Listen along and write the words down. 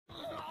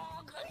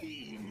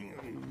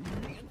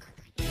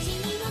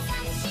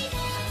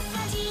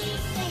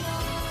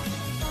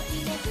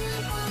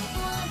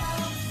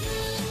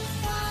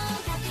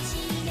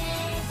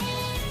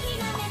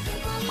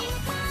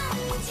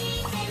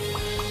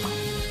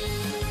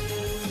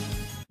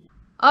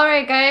All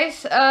right,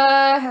 guys.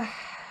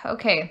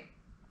 Okay.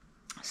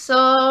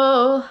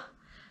 So,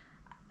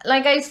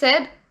 like I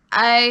said,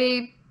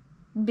 I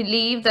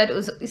believe that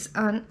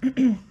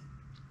Uzui-san,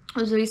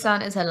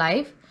 Uzui-san is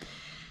alive,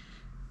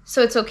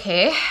 so it's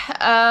okay.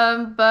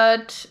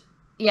 But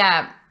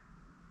yeah,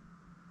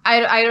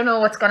 I don't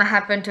know what's gonna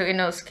happen to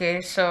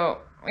Inosuke. So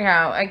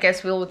yeah, I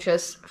guess we'll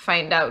just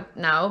find out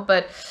now.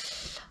 But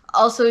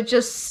also, it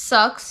just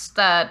sucks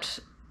that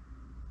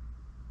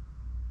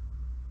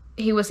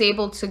he was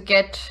able to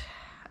get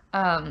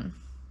um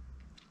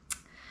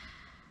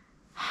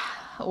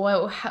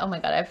well, oh my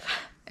god,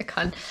 I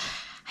can't.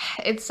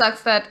 It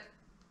sucks that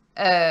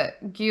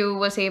Gyu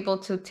was able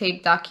to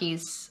take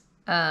Daki's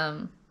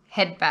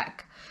head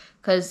back,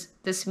 because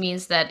this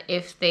means that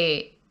if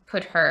they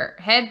put her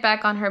head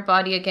back on her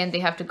body again, they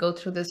have to go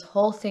through this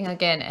whole thing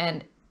again,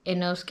 and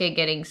Inosuke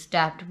getting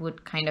stabbed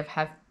would kind of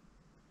have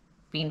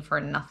been for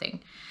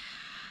nothing.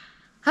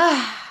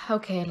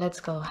 Okay, let's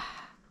go.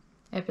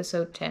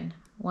 Episode 10.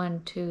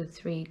 1, 2,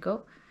 3,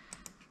 go.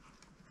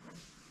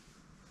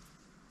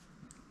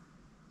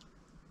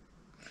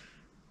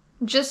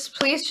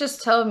 Please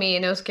just tell me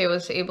Inosuke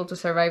was able to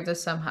survive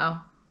this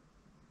somehow.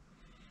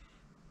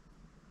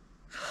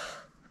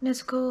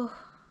 Let's go.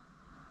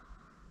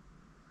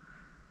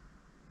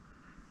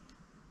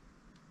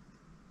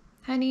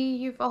 Honey,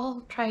 you've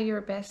all tried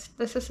your best.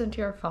 This isn't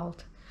your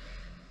fault.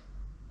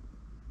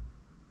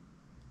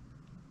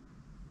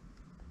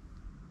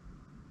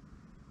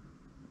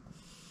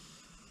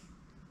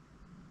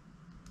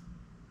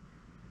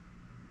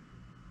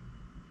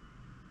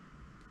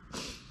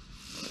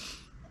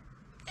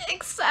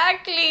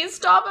 Exactly.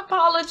 Stop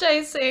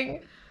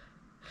apologizing.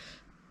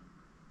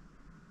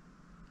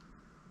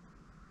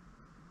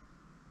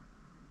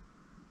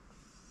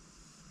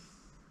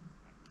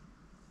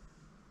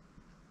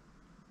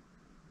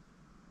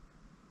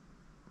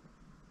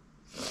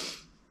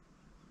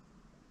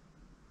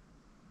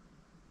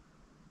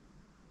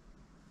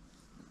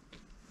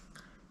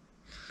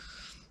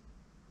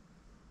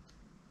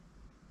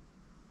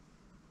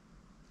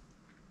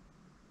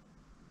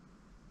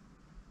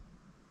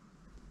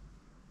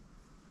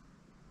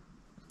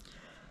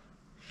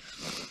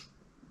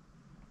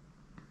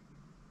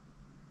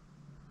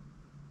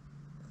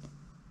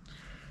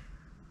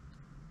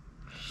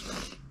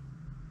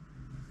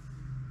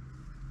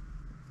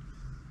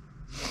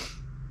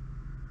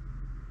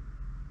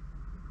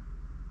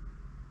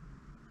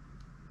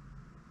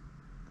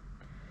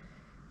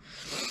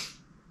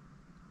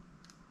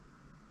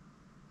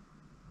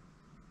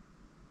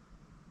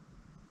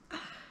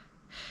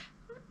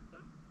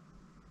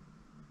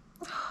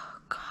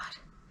 Oh, God.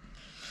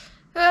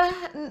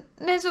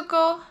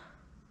 Nezuko.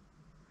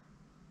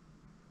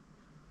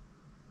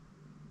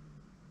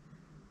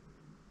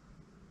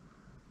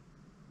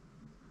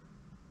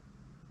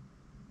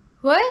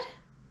 What?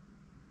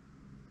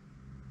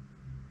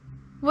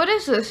 What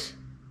is this?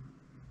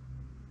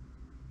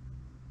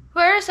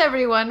 Where is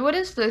everyone? What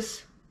is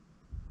this?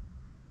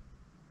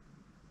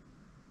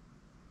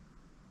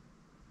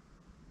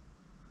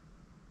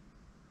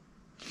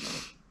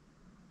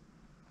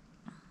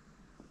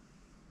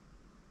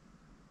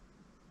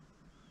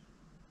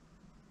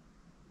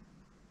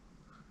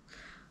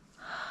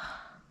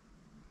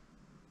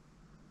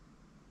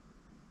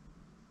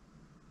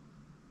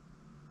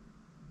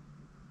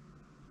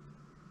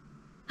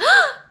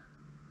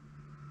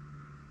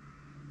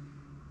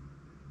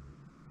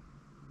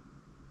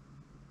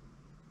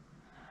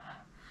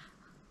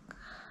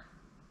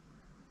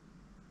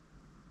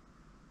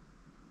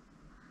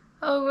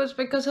 Oh, it was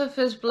because of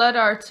his blood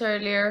arts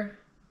earlier.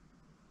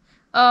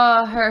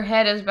 Oh, her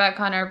head is back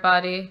on her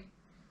body.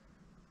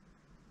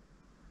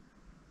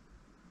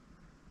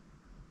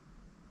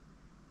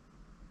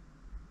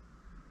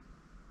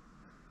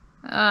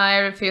 I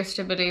refuse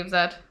to believe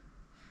that.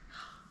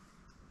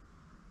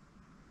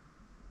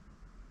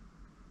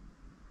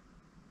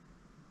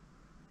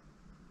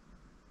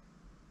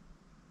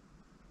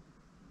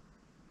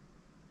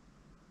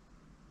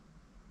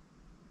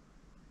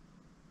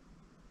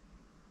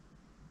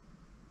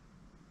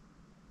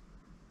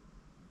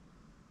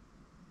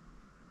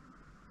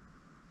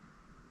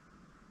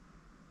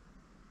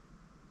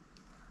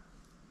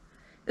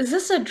 Is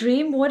this a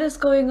dream? What is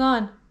going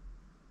on?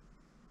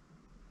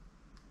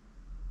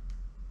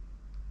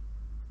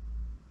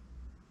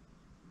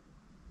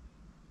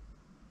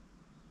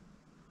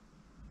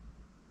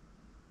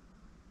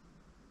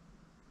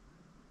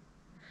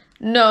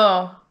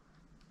 No.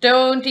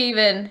 Don't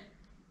even.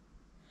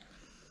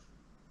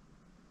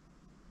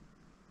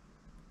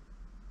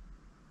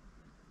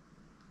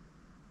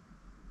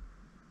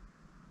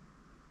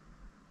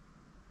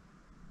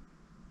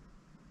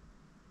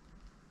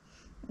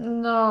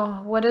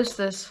 No. What is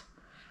this?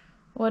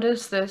 What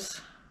is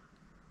this?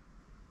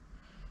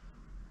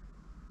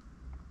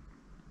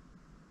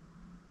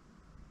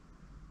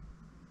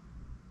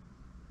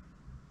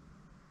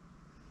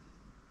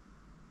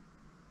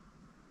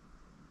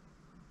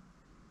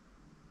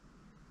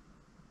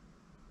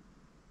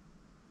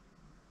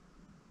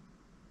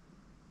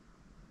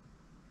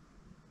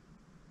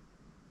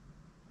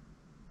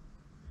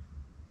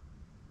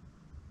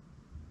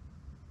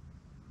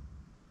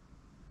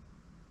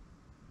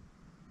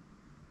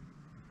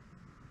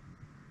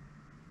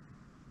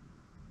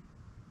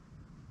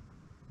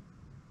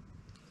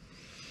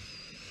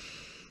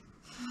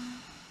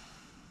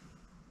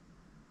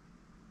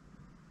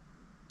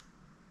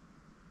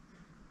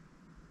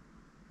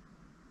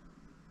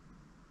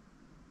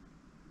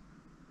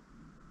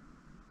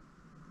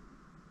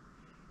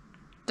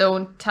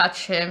 Don't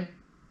touch him.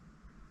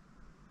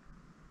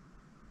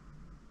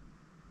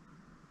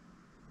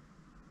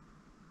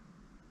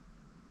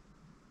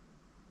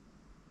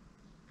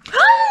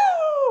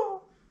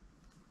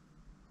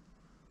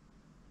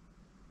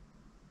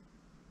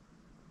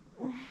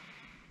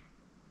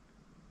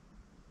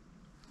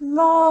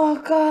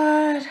 Oh,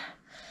 God.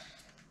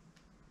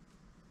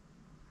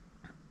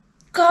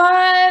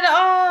 God,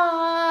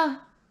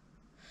 ah.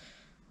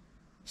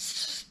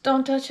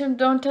 Don't touch him,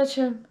 don't touch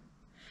him.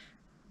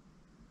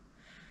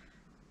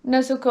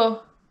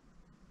 Nezuko.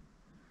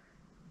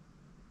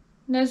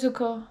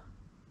 Nezuko.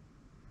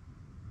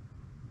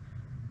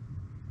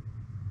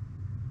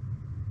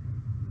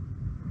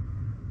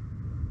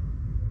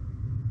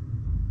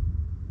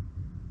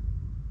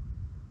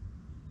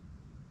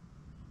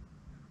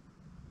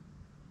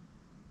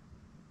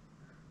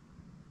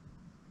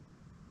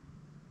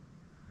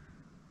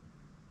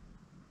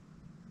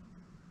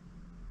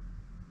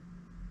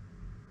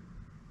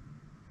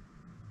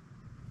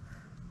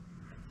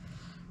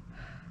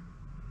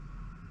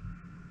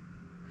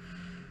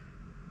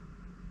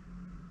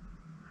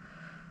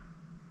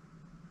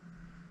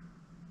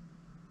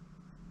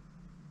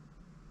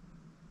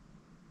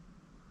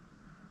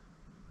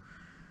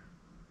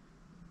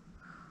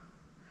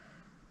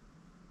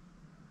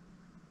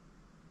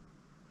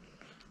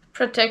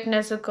 Protect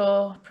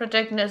Nezuko.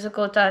 Protect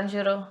Nezuko,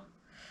 Tanjiro.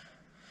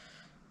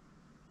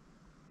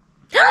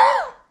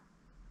 God!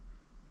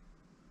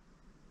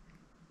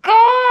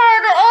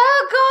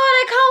 Oh, God!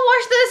 I can't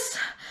watch this!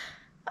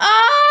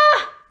 Ah!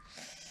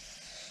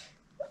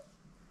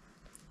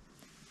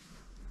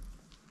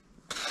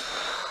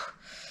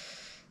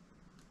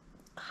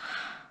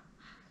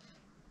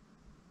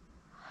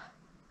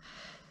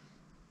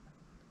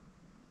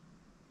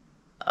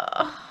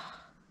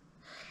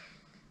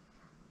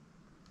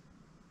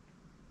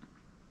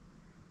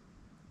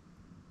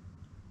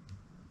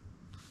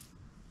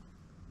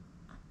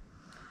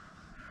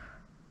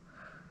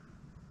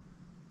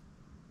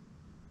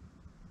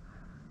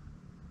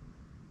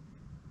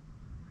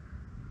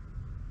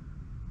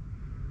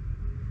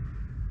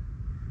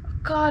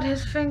 God,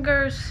 his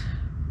fingers.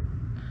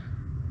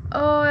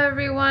 Oh,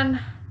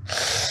 everyone.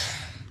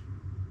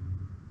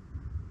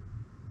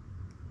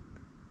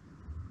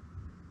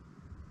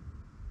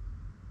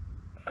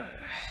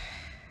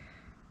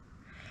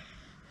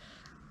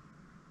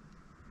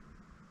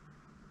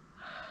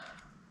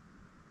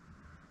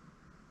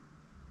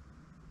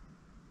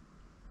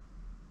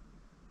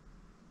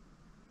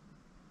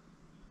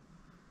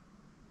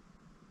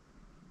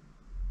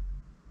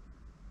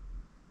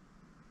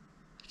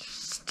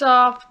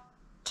 Stop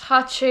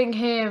touching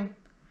him.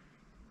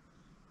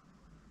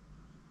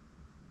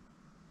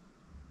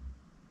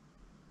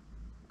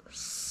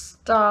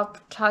 Stop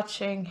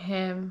touching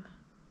him.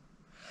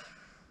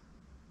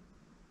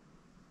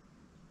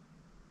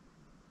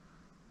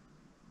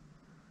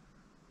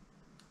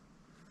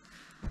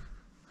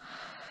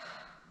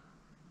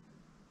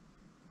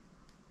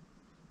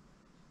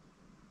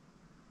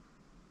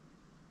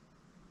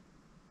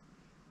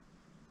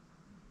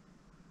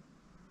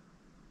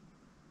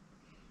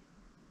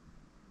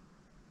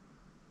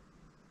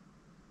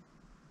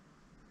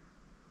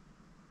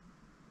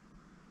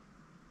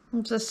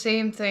 It's the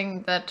same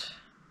thing that...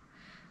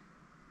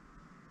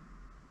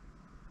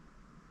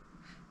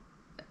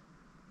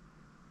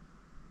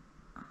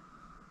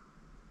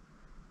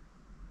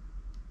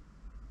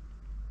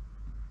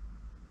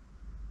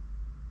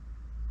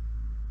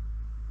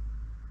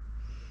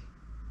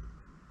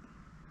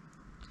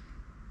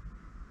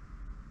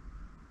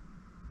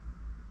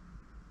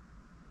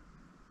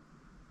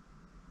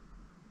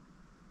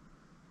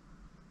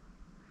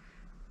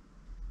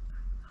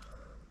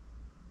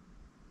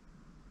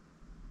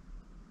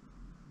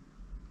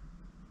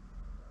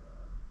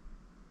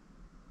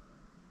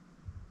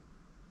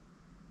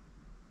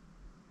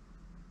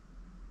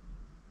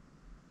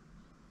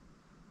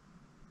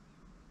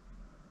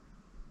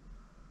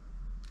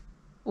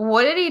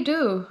 What did he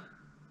do?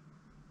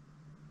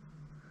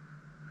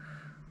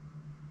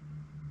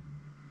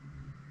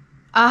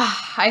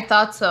 Ah, I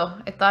thought so.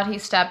 I thought he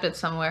stabbed it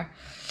somewhere.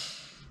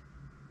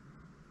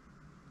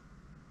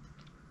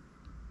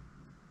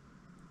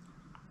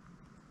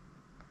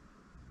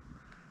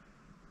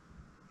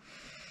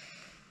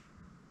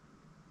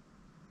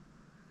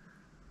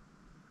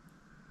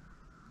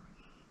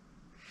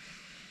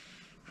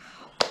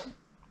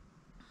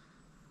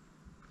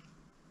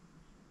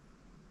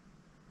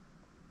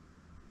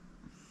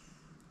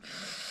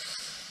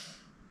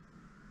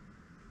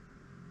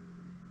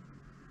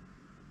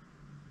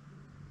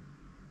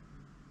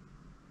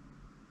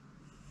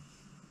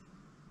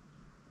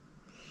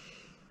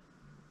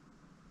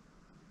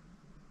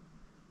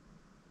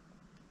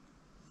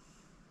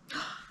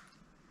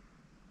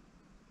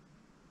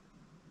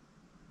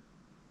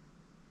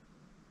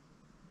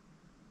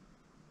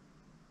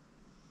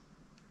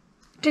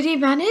 Did he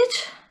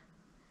manage?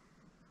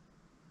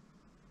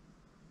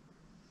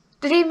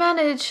 Did he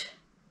manage?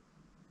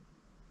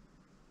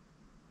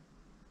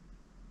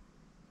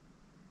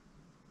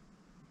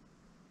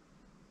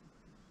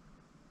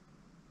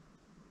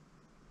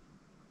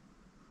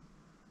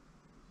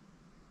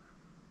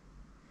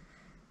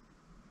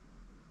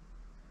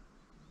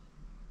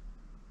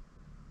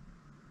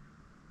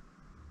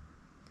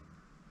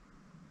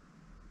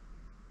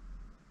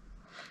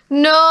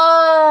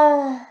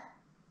 No.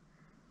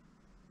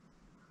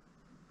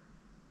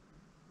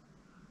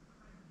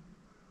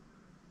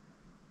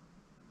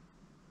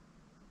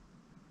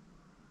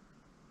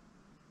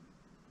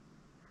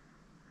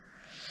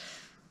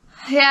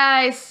 Yeah,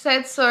 I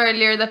said so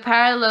earlier, the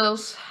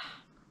parallels.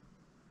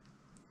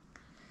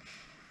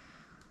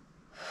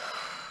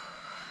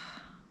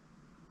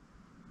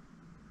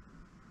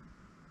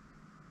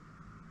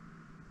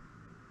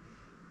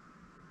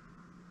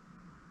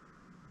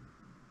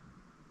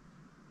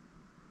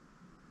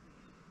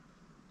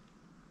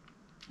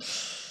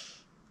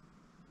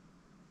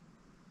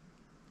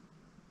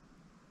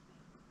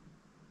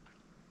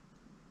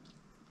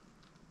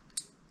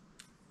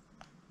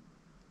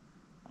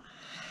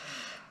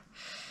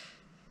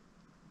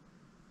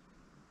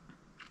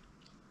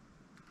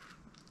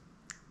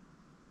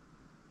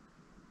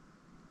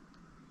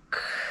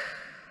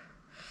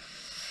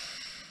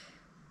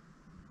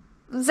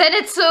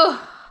 Zenitsu!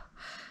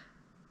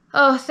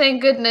 Oh,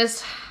 thank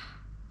goodness.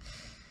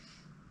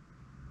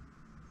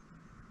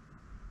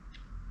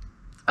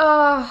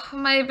 Oh,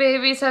 my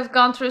babies have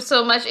gone through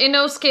so much.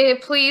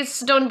 Inosuke,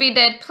 please don't be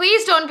dead.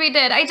 Please don't be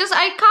dead. I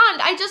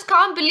just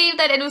can't believe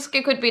that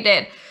Inosuke could be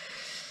dead.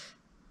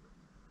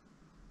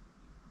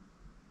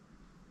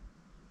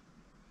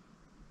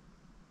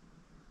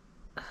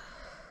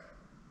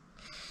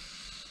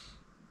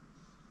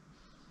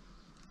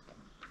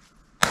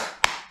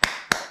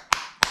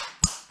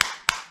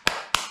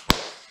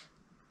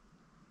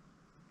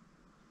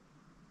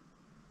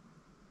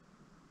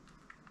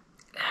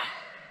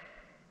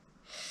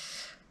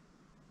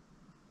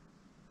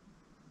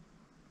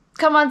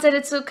 Come on,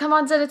 Zenitsu. Come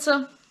on,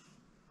 Zenitsu.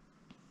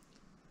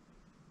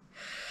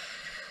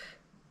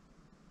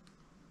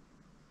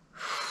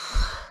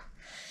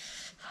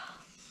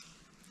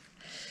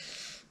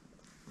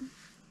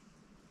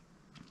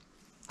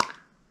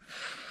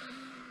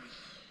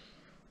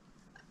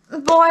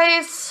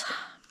 Boys.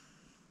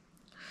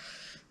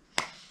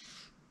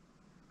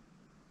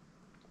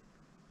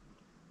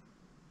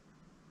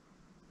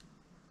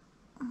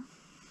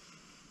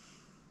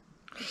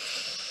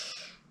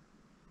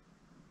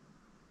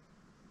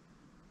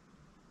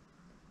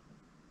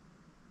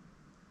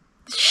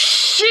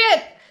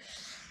 Shit!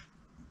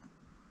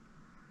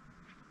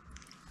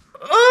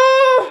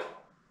 Oh!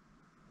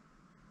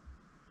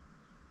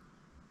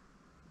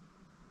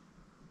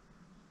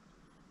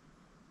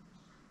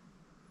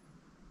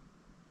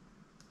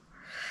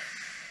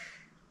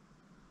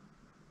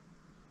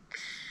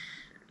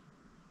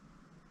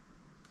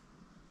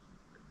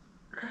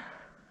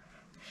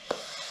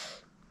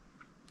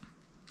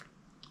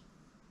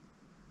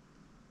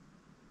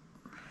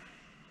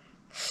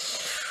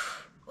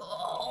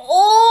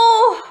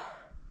 Oh!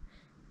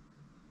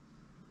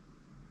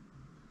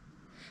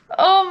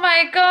 Oh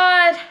my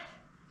god!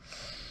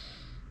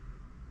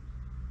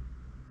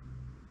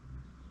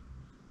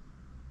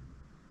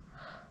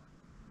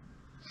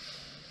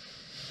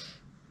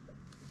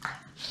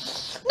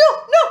 No!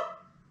 No!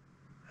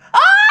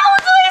 Oh,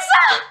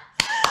 Luisa!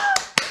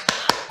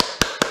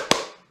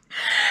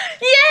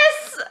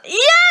 Yes!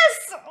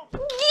 Yes!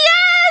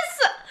 Yes!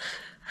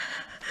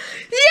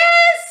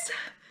 Yes!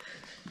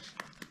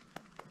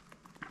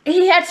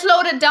 He had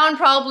slowed it down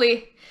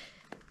probably.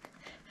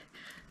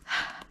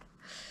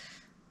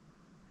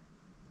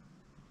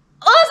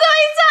 Oh,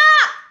 Luisa!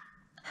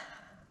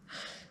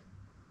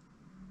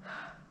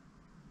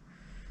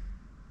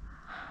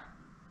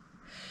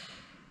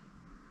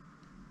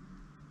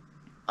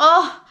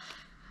 Oh.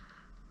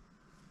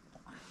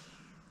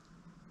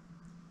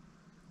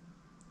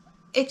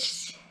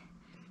 It's...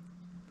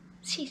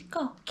 See,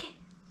 go, okay.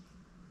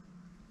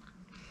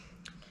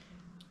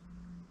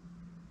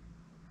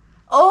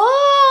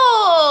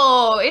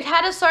 Oh, it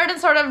had a certain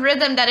sort of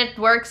rhythm that it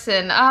works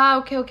in. Ah,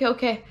 okay, okay,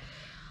 okay.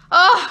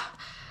 Oh,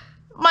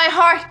 my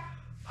heart.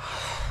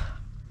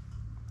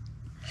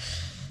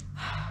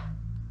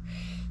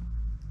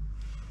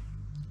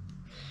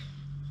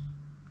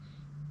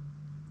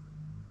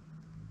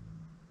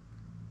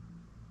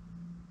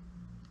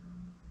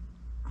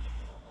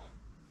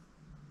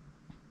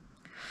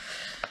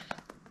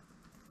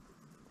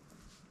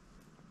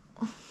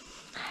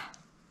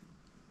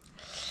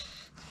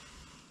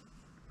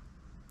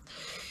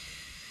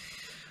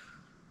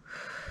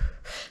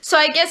 So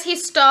I guess he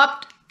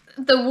stopped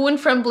the wound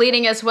from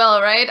bleeding as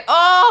well, right?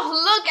 Oh,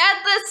 look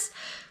at this.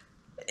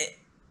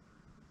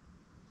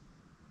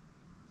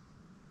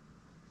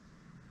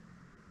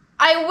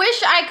 I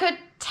wish I could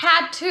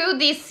tattoo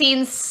these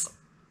scenes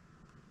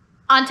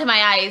onto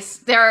my eyes.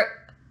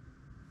 They're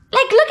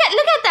like, look at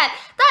that.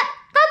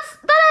 That's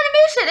that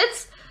animation.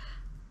 It's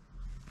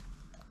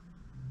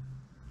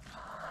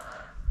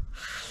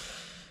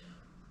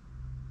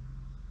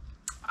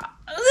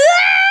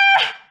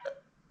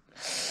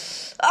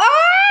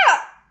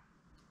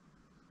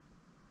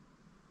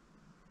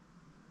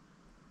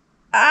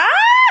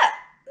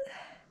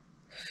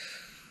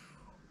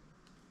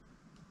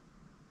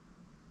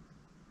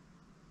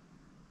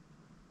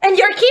and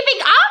you're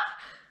keeping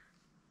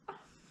up?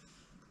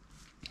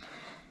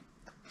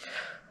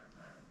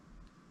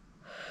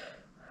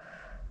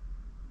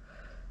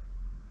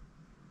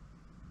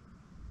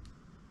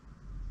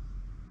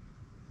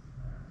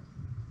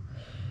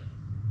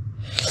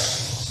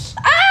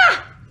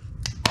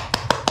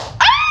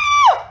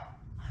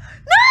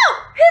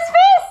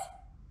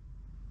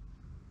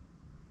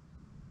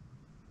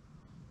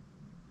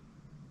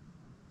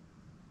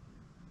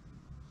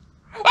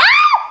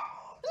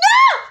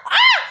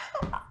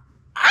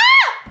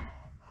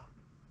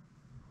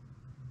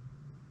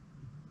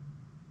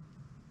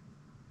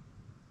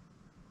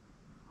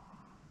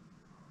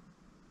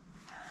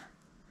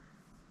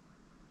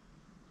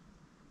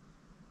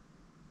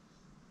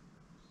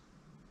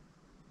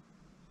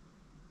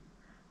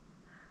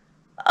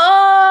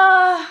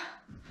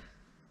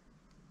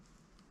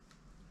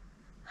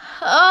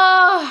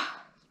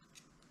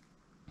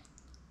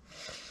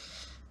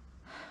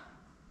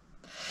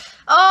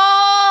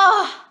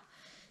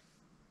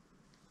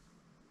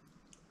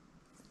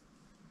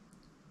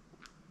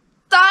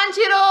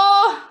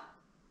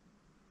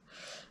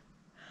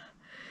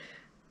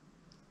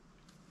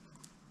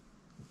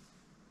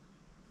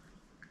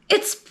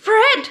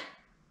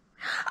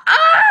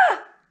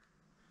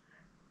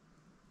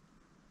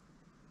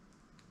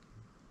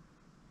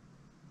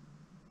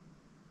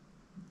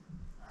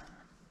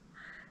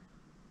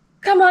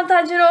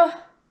 Tanjiro.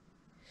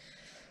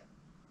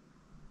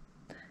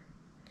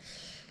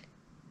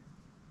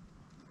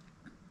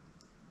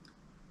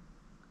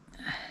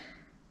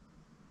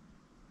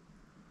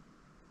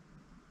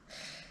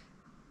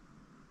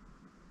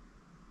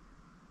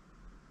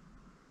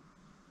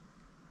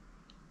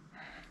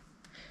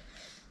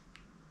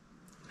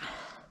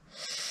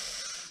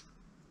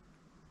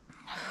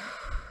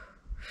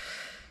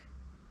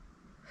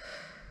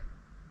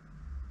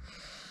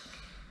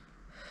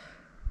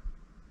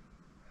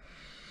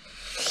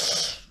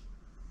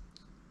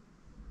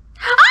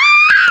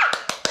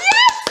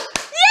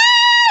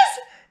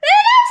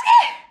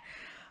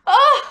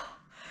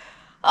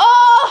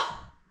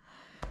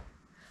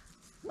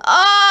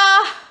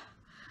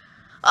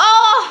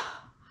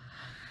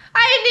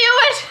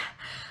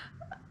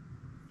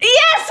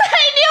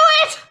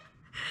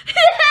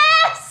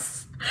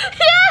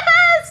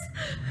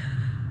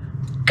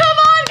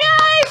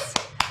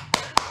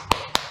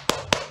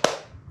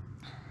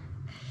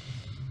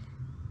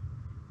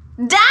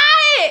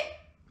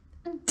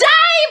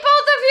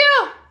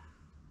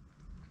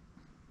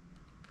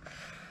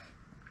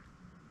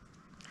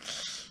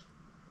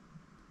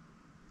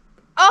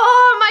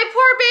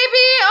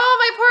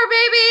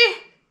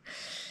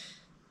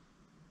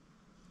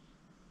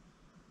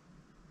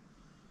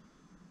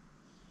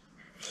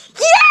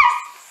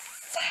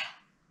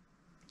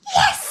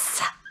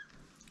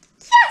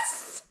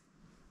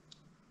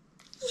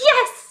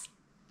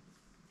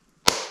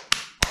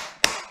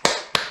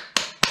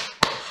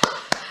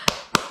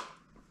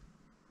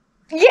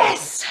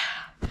 Yes!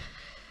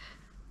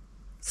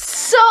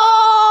 So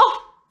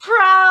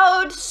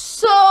proud,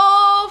 so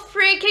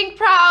freaking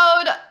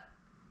proud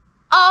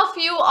of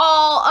you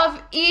all,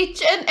 of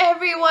each and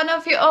every one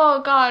of you.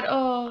 Oh God,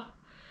 oh.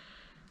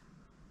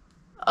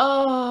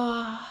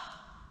 Oh.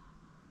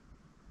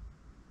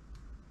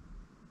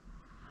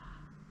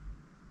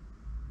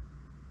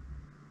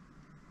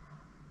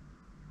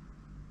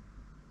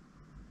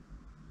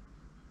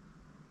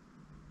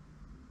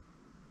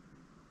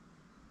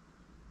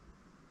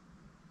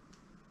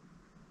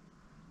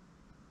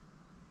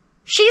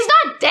 She's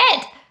not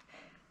dead!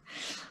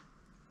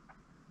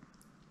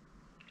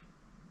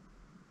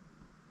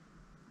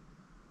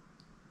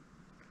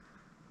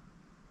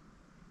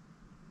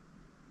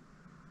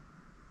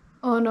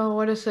 Oh no,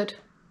 what is it?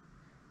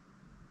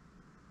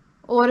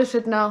 What is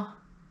it now?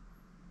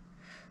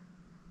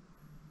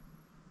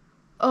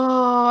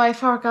 Oh, I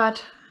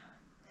forgot.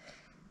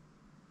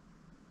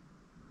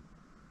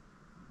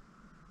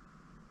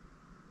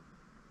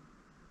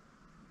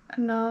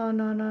 No,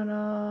 no, no,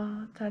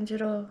 no,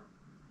 Tanjiro.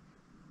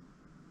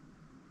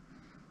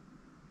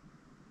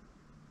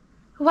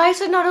 Why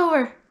is it not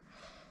over?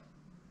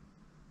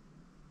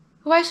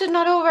 Why is it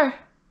not over?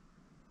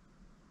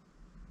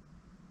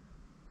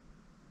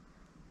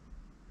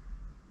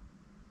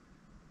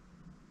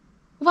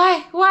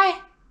 Why?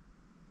 Why?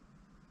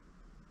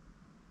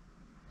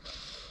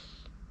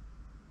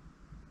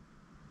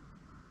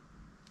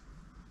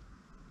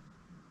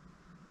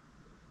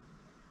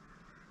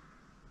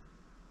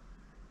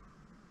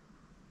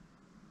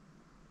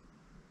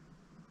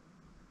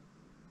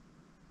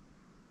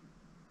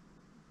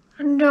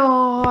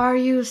 No, are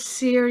you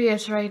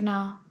serious right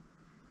now?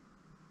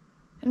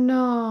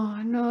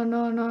 No, no,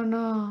 no, no,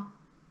 no.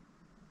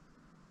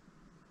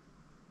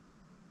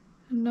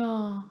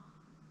 No.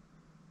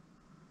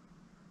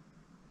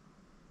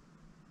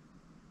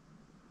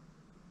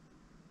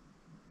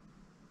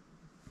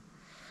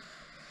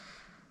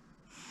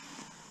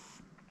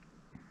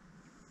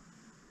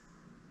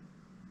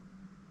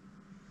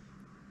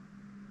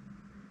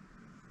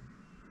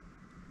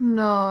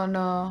 No,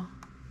 no.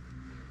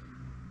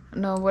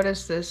 No, what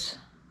is this?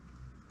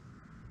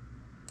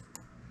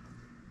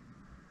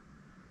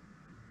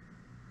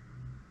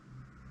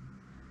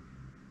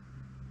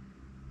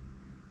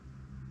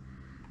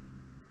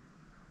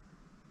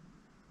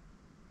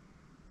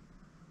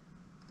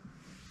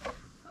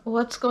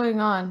 What's going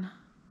on?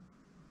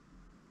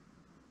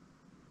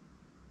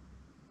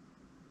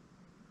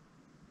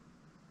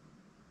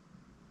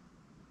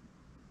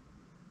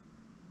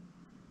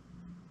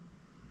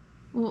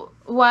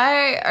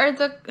 Why are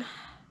the...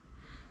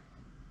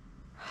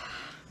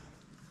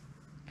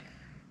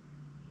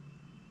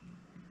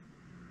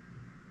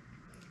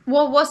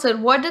 What was it?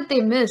 What did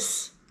they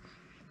miss?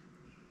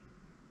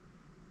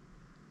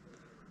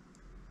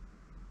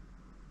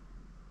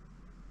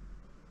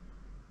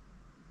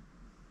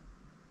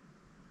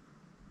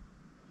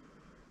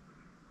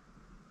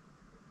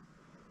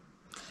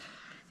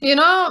 You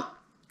know,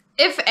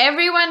 if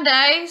everyone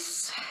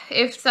dies,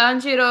 if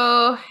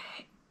Tanjiro,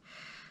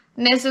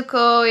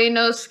 Nezuko,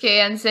 Inosuke,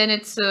 and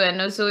Zenitsu, and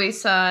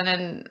Uzui-san,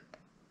 and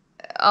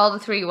all the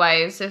three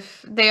wives,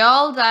 if they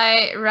all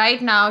die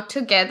right now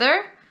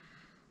together,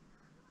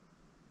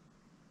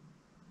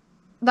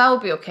 that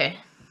would be okay.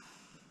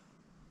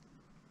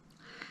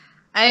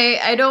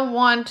 I don't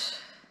want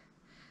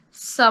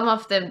some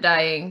of them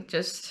dying,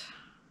 just...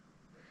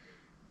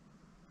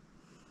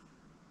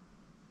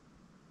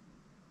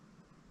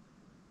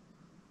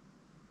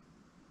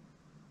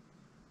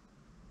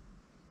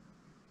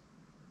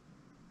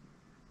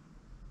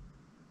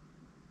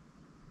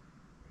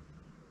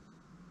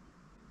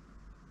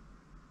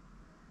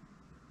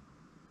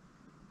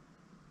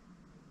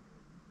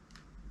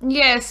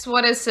 Yes,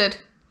 what is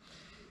it?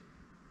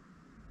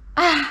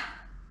 Ah.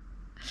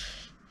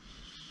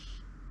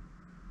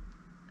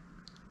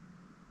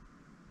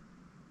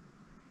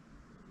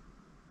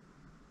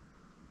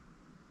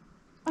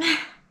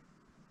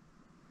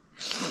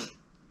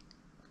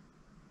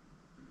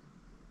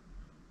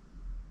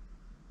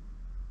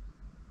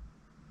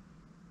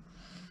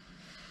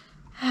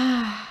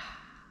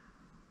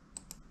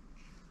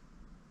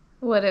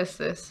 What is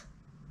this?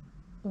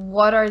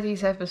 What are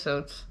these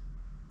episodes?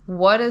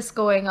 What is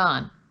going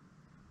on?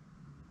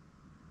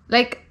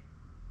 Like,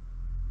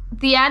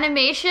 the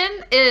animation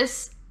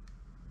is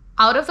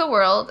out of the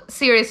world.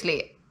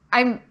 Seriously,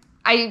 I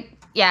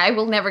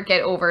will never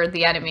get over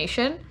the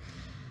animation.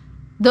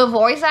 The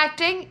voice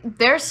acting,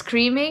 their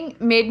screaming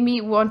made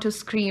me want to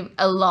scream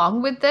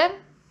along with them.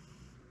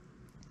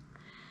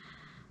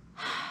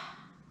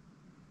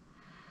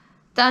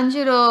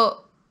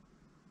 Tanjiro,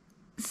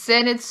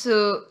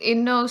 Zenitsu,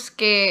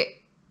 Inosuke,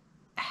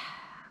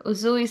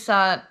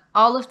 Uzui-san,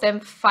 all of them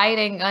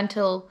fighting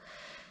until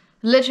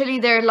literally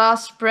their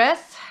last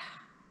breath.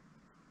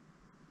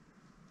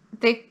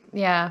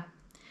 Yeah.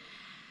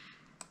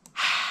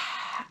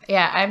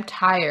 Yeah, I'm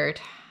tired.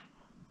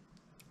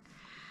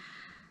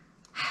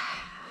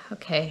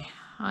 Okay,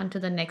 on to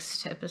the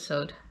next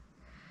episode.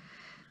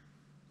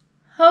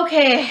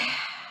 Okay,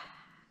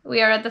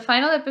 we are at the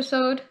final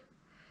episode,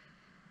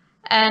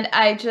 and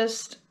I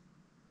just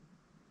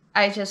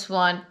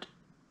want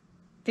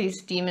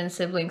these demon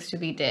siblings to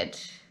be dead.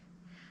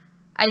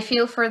 I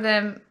feel for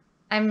them.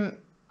 I'm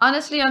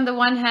honestly, on the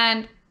one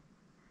hand,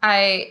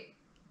 I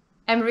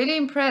am really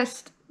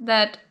impressed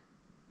that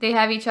they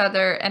have each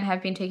other and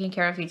have been taking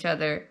care of each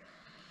other.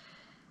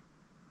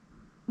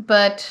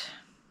 But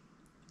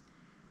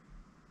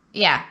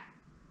yeah,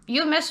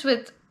 you messed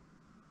with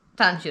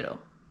Tanjiro.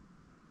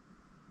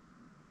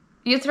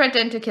 You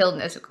threatened to kill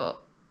Nezuko.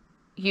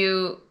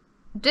 You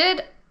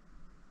did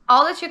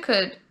all that you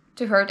could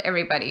to hurt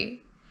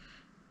everybody.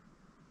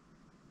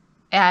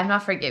 Yeah, I'm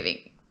not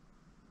forgiving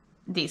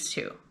these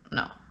two.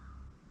 No.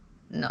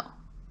 No.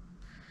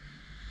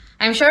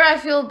 I'm sure I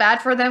feel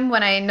bad for them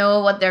when I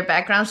know what their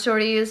background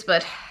story is,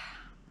 but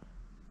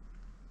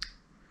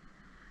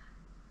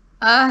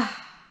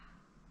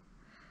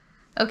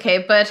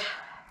okay, but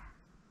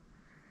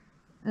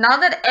now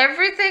that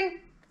everything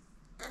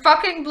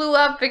fucking blew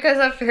up because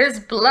of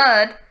his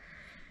blood.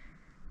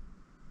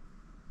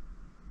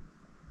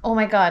 Oh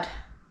my god.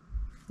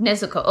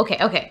 Nezuko.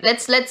 Okay.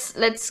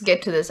 Let's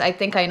get to this. I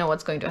think I know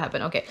what's going to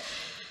happen. Okay.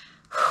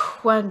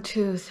 1,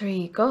 2,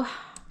 3, go.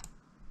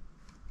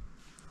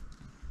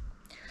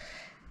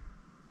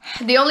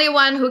 The only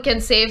one who can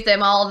save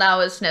them all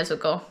now is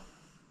Nezuko.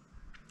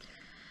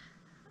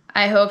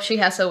 I hope she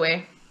has a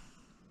way.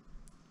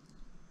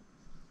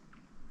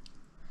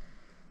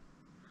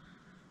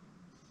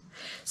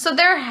 So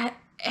their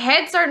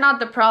heads are not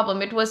the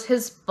problem. It was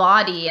his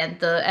body and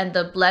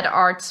the blood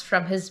arts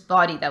from his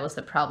body that was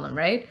the problem,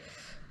 right?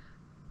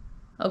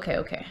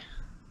 Okay.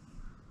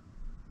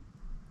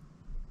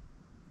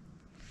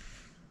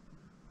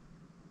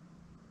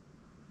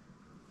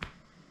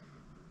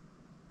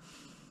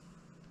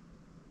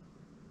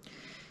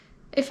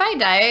 If I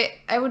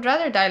die, I would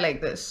rather die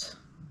like this.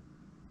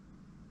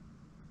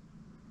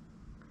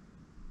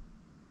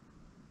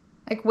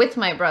 Like with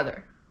my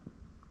brother.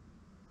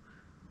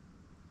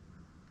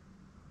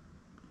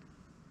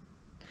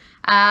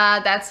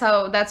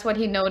 That's what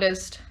he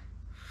noticed.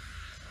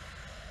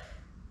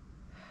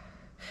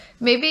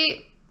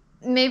 Maybe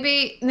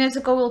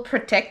Nezuko will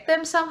protect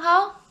them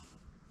somehow?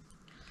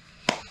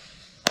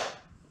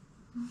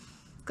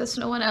 Because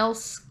no one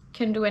else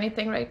can do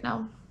anything right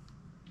now.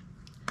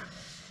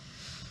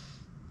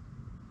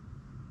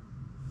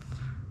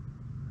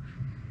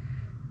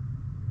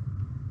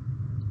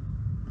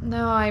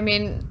 No, I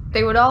mean,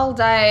 they would all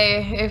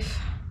die if...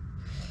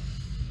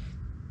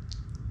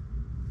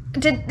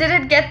 Did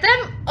it get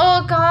them?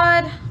 Oh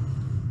god.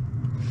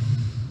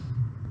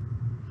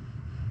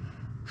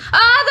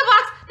 Ah, the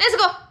box!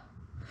 Nezuko!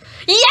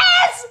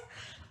 Yes!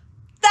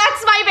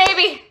 That's my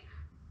baby!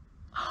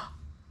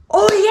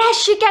 Oh yes,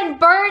 she can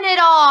burn it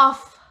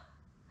off!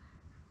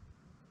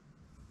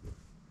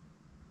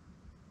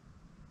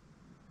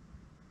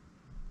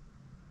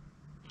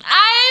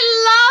 I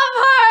love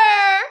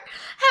her!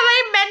 Have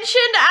I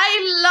mentioned I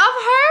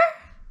love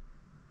her?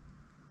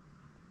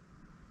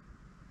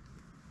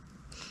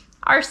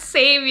 Our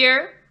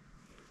savior.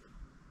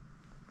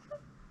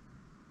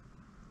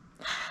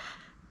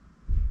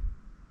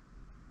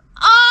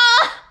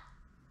 Ah!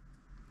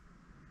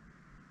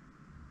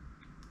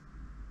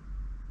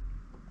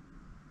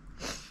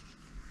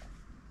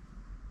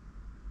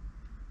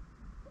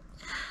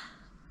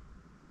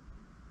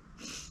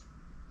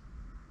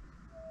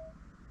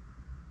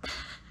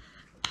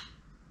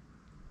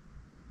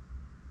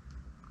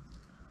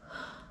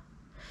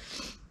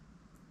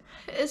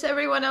 Is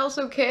everyone else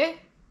okay?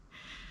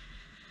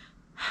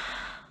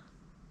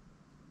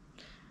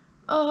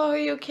 Oh,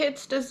 you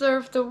kids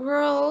deserve the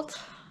world.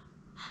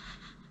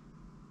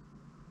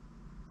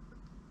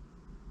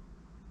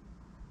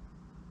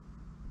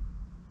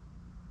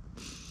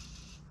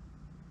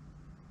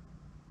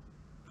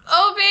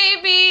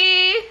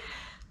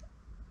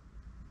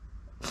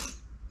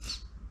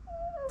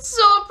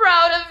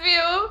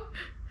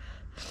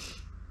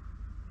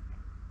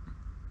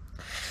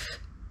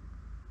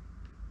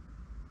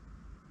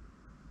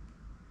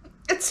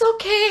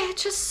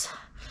 Just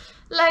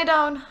lie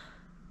down.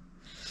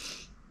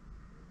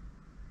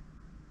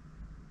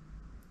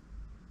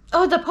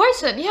 Oh, the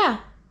poison, yeah.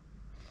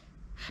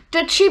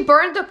 Did she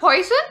burn the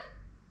poison?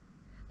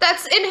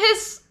 That's in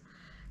his...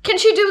 Can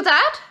she do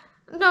that?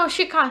 No,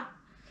 she can't.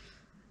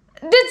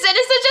 Did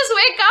Citizen just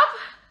wake up?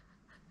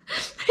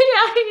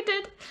 Yeah, he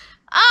did.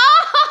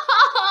 Oh!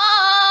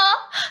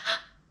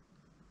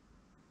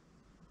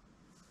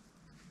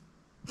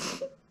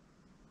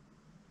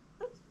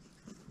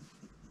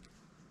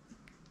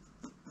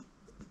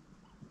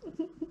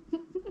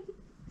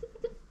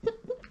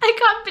 I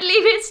can't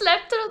believe he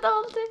slept through the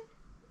whole thing.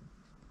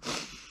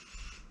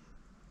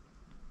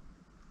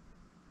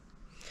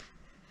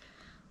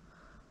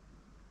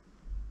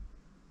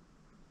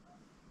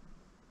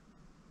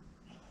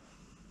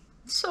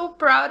 So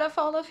proud of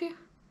all of you.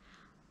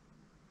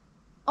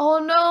 Oh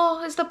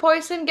no, is the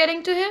poison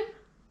getting to him?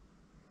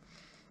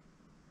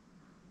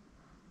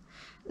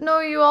 No,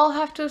 you all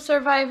have to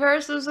survive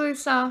her,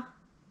 Suzuki-san.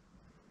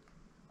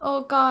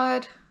 Oh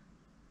god.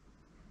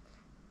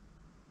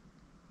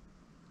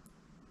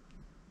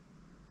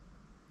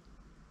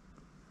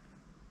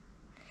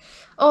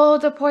 Oh,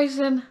 the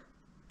poison.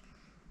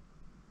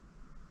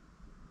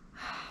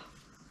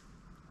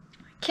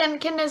 Can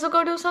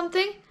Nezuko do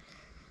something?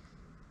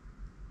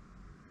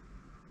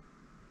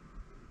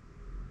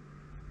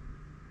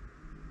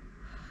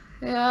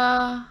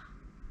 Yeah.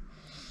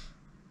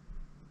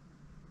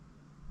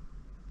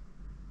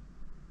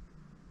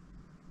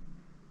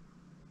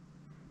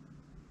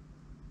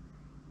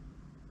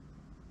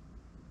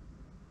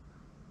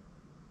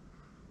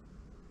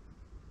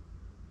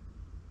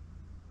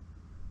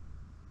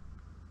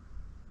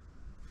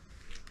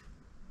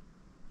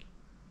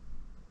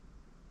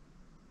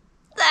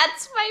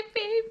 That's my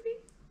baby.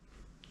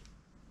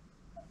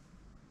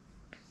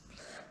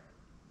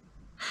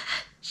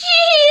 She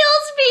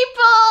heals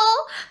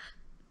people.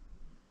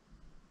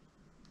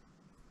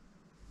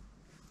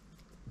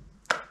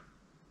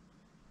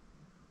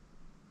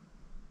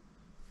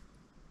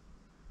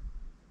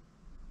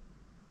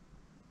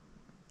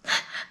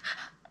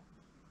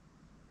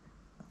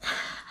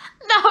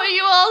 Now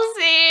you all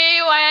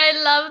see why I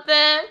love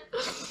them.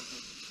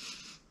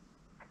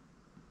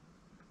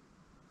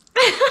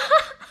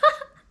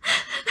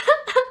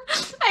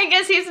 I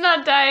guess he's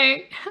not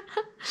dying.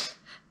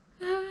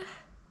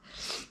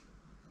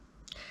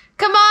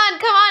 Come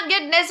on,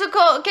 get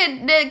Nezuko,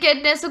 get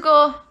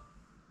Nezuko.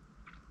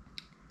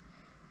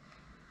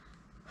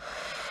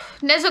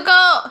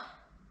 Nezuko!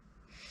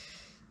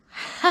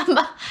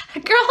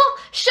 Girl,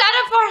 shut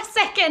up for a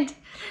second.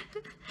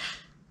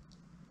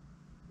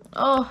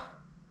 Oh.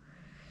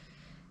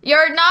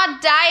 You're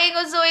not dying,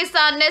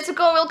 Uzui-san.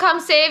 Nezuko will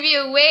come save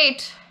you.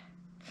 Wait.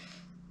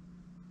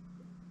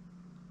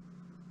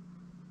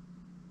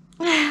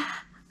 No,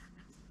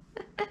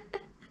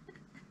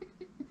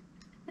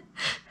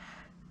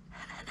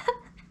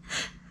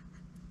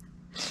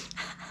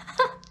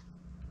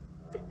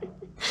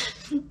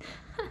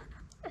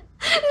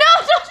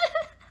 don't.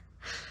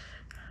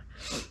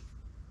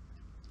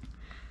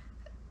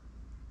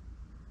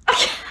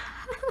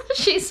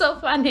 She's so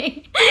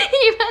funny.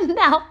 Even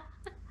now.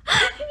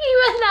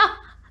 Even now.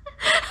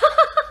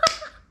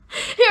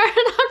 You're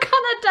not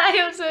gonna die,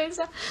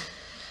 Uzui-san.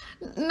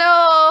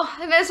 No,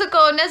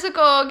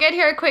 Nezuko, get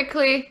here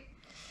quickly.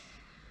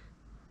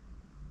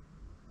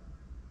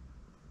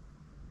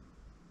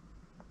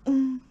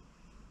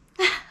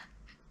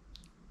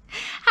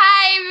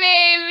 Hi,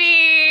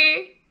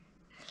 baby.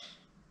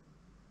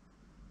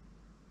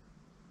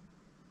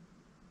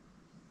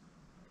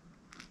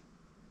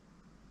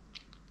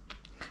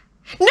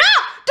 No!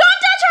 Don't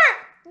touch her!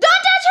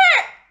 Don't touch her!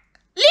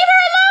 Leave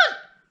her alone!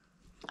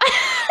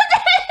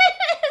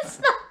 It's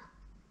not...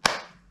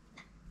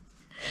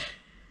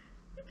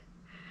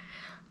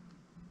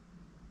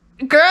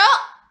 Girl!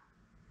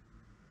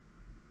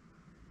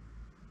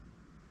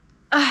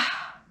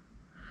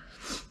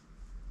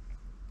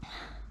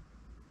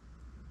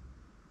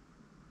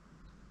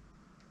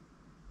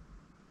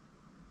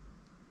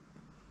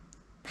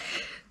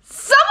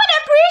 Someone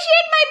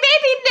appreciate my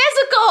baby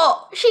Nezuko!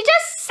 She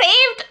just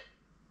saved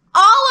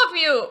all of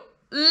you!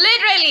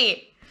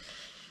 Literally!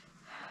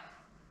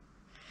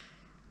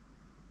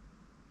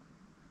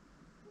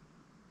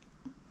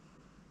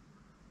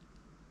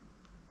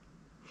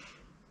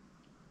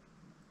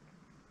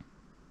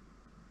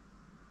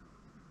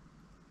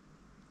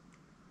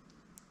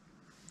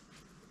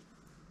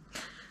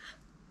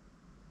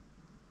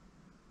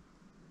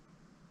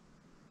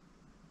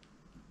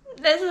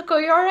 Nezuko,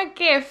 you're a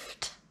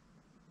gift.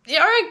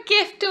 You're a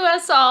gift to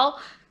us all.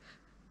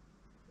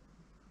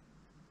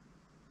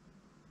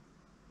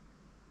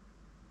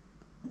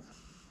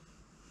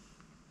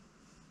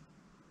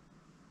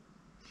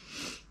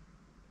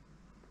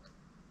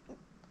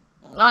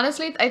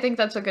 Honestly, I think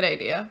that's a good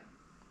idea.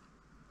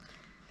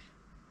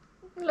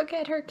 Look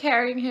at her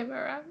carrying him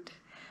around.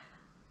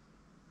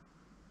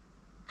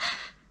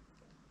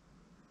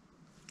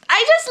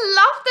 I just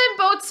love them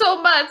both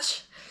so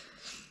much.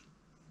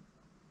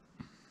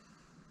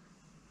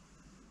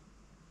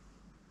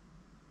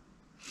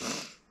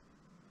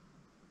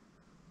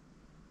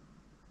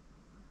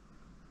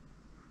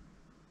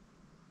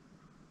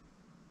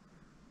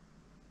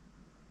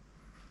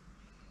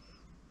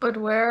 But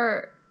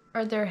where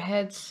are their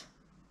heads?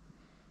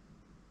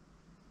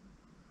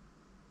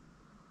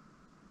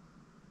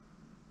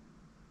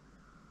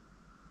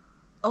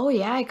 Oh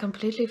yeah, I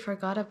completely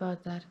forgot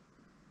about that.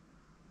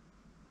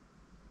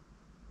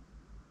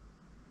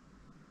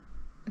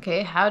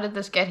 Okay, how did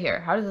this get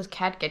here? How did this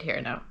cat get here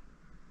now?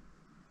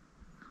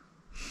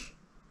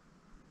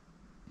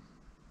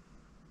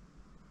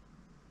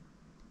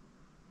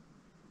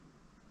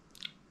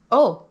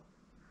 Oh.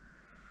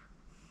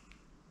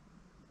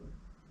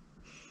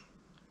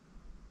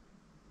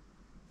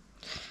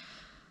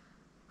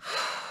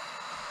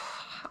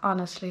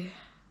 Honestly.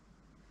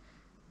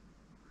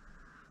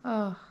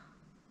 Oh.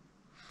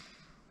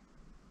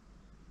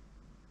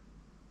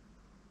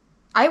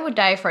 I would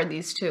die for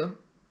these two.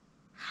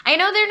 I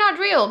know they're not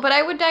real, but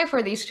I would die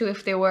for these two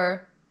if they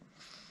were.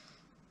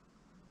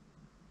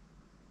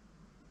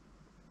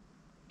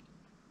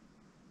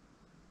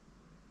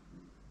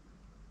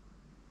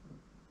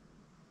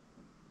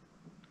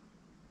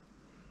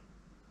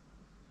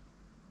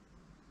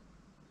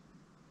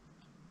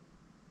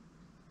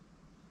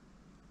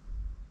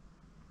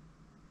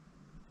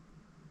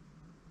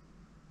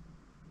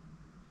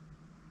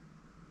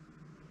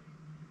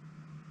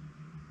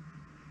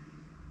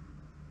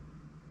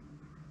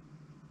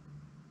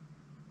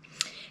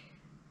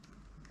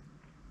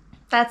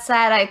 That's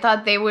sad. I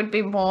thought they would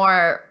be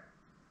more.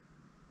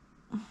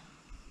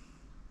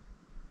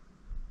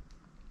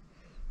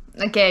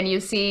 Again, you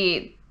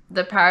see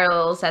the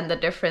parallels and the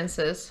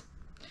differences.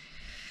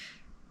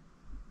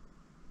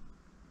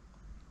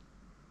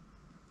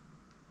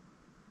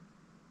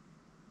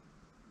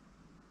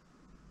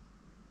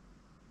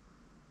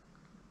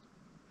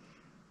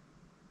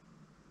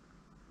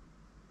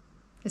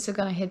 Is it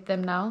gonna hit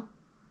them now?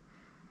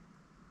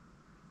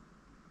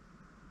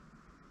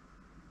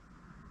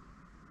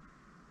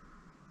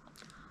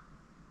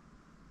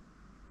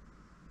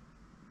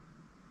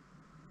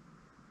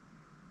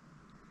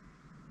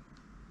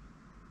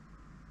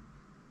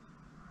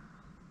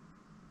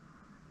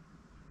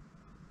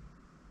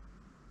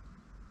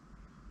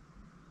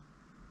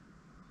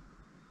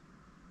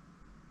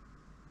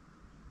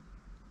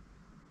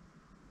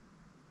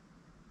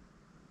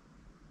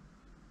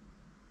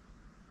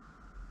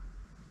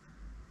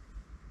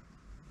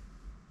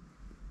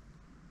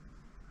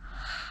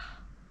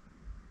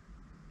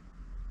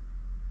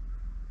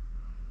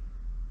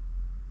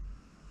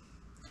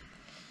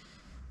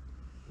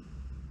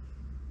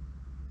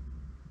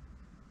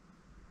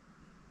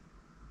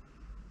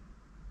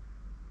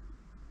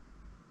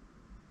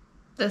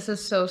 This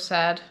is so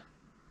sad.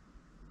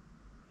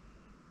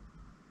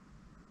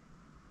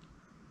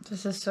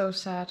 This is so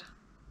sad.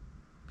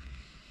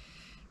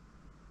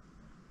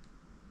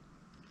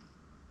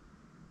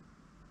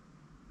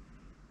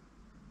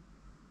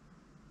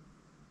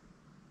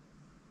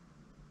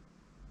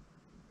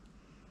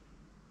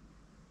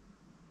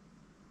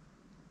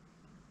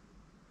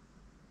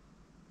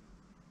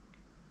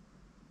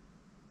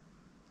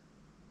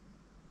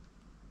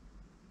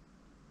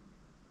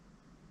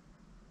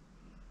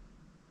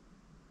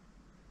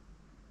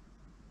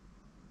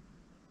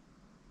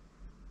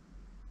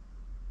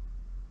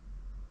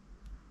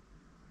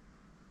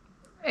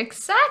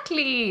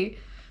 Exactly.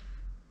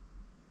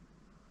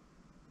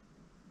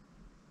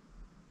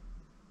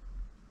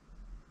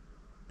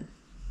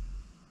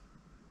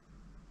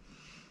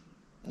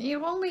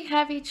 You only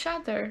have each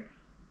other.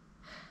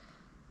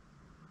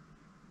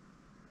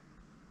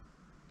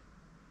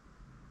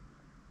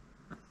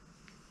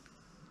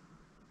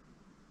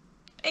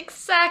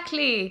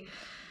 Exactly.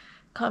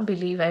 Can't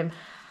believe I'm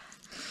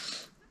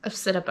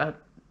upset about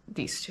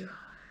these two.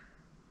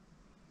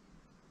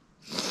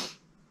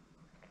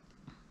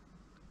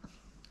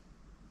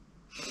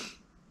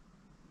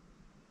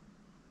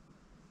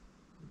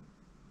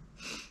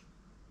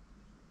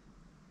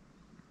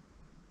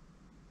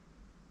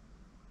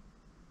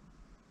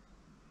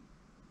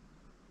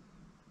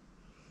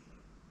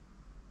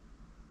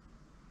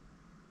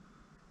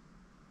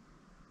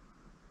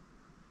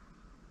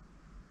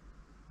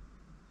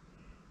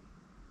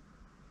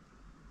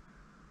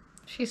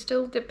 She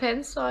still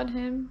depends on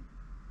him.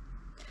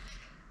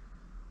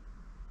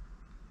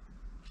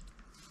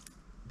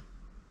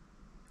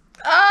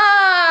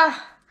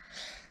 Ah!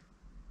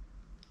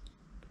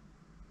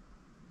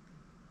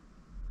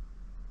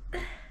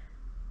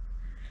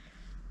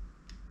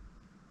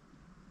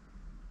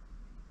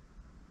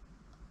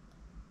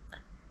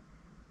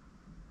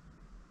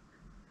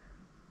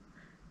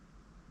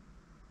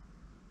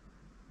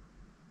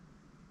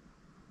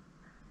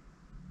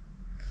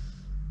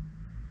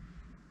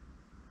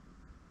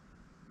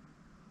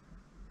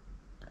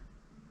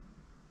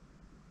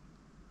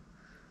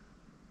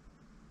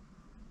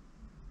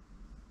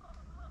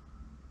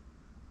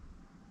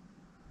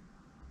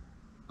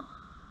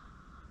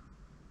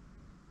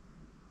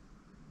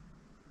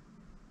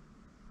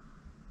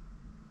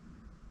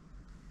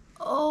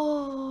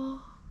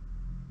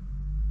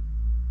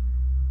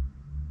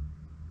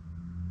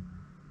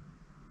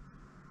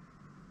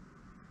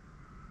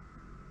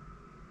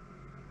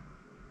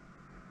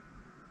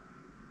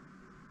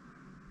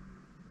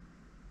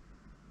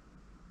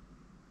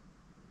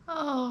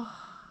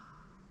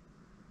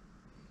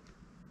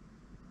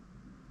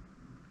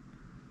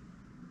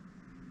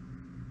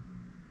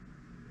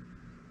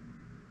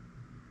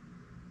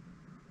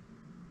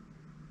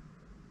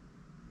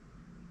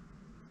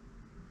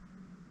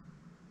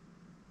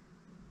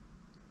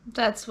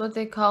 That's what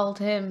they called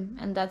him,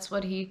 and that's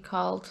what he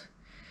called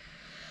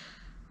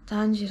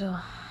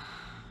Tanjiro.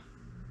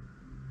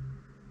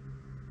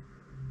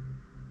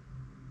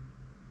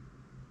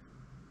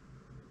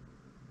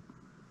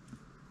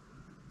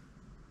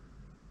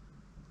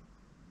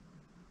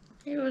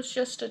 He was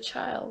just a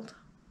child.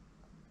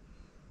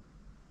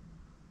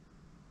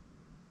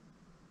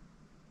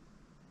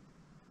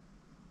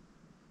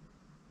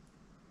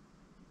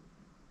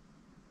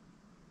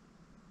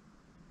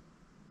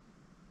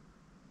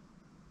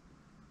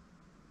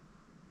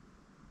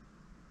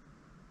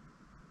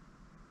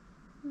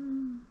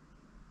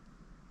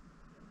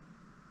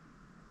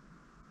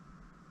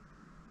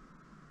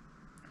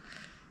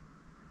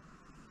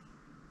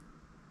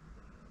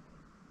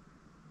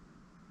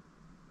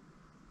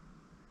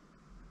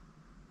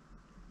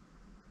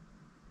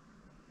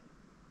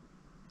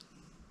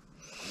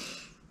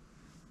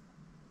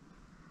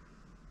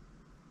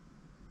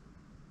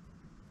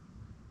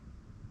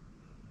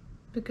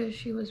 Because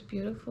she was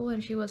beautiful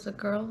and she was a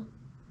girl.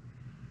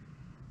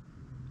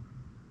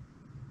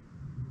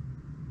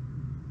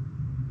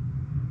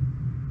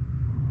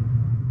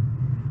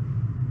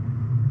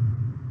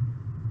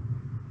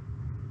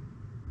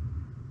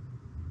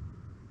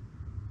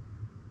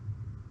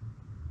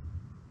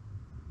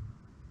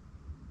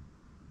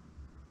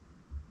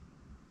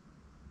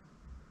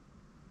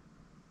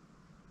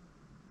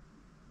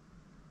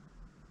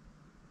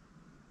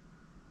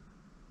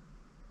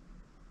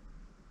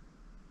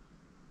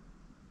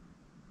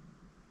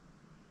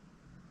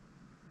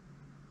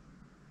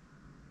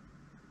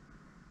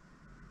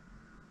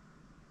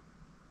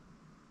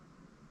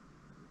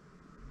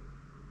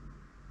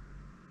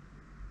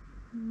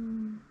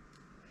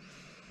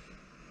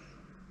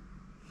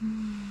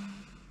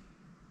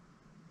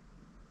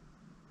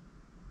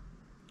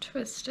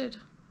 Twisted.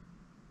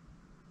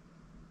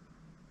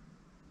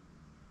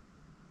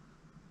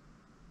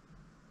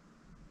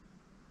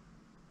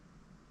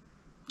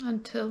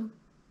 Until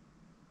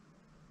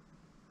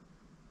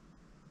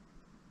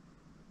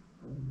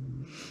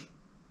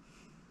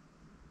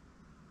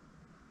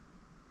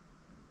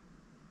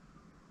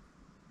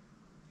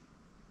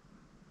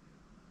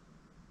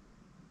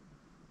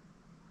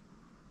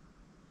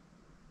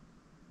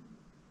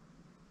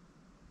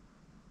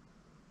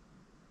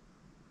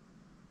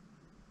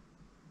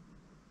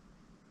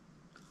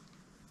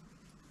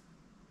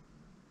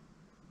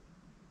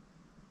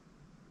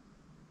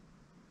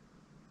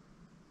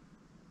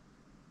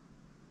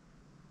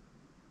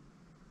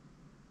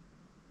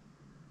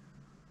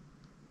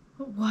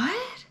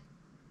what?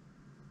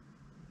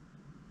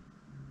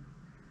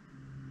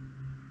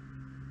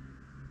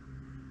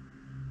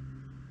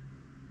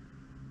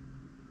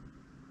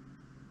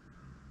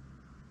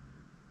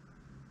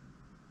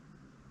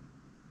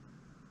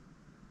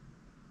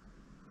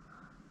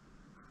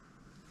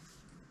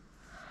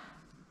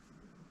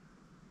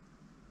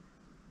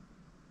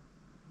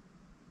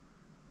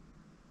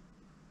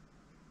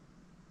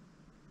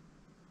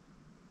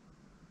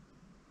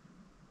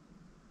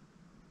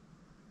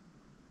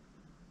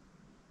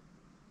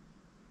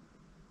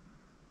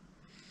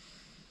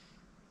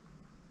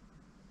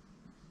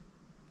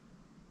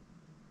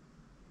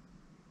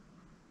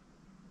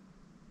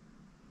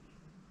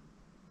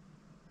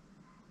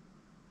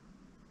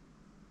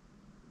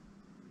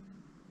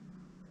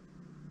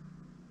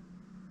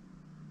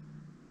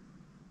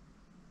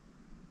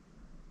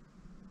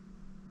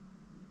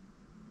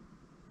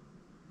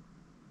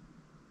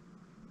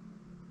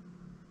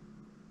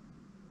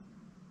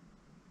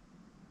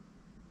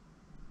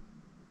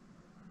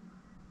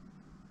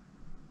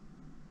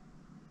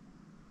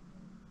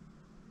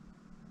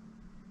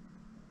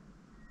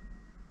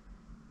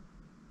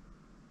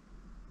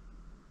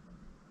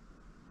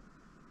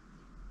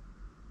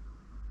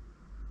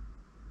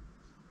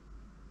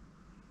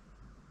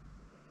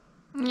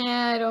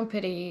 Yeah, I don't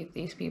pity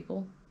these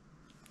people.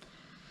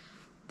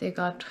 They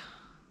got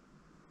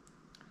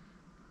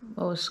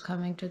what was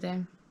coming to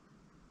them.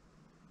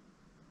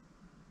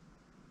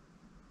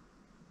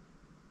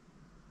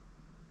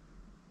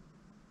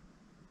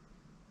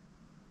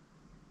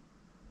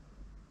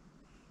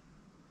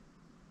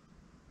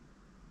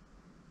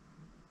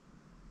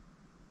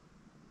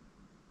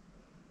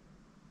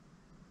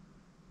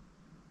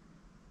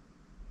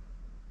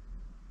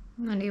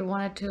 And he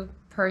wanted to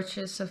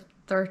purchase a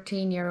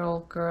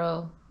 13-year-old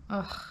girl.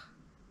 Ugh,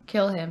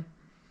 kill him.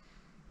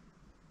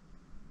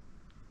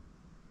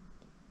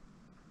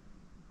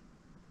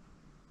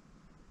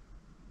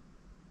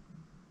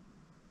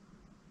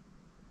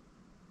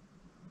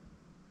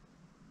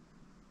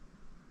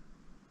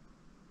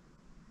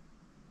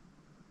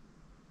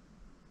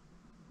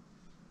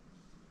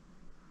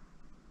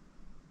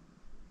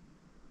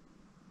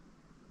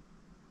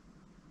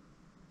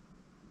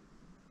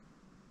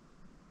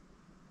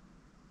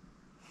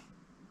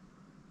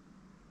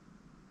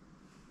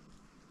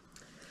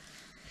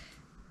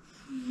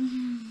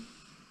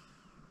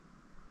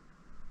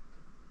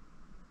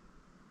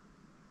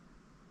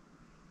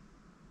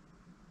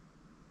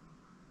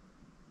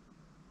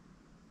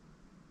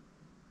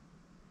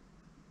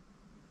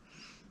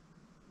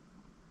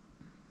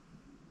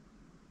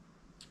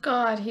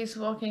 God, he's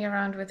walking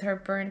around with her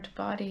burnt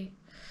body.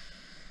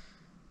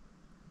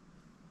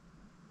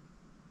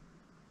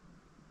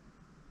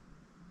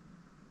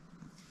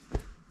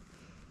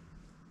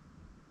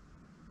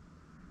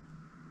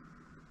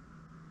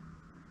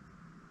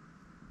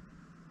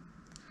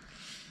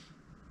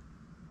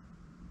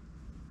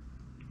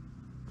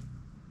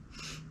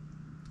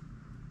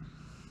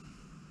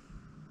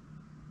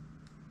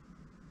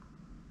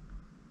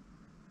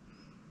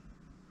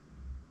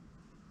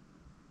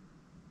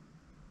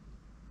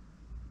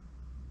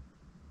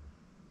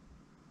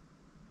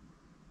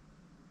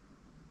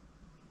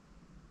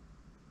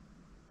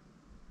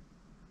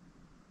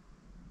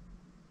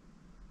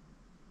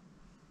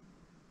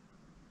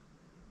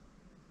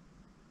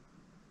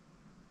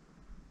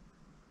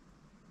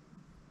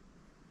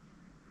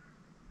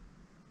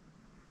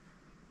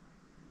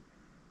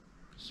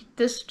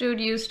 This dude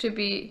used to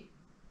be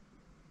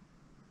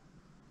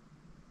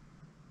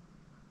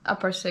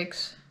upper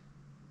six.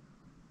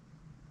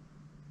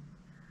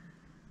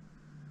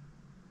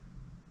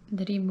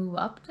 Did he move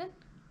up then?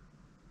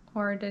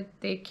 Or did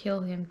they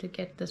kill him to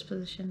get this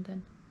position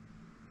then?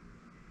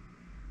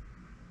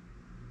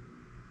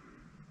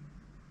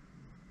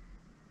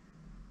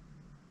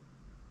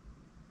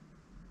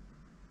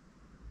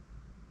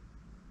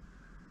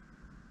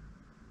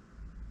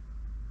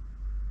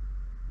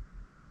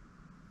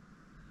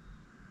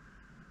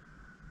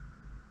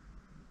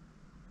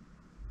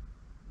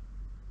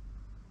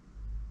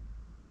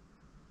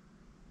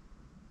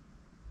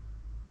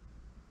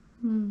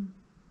 Hmm.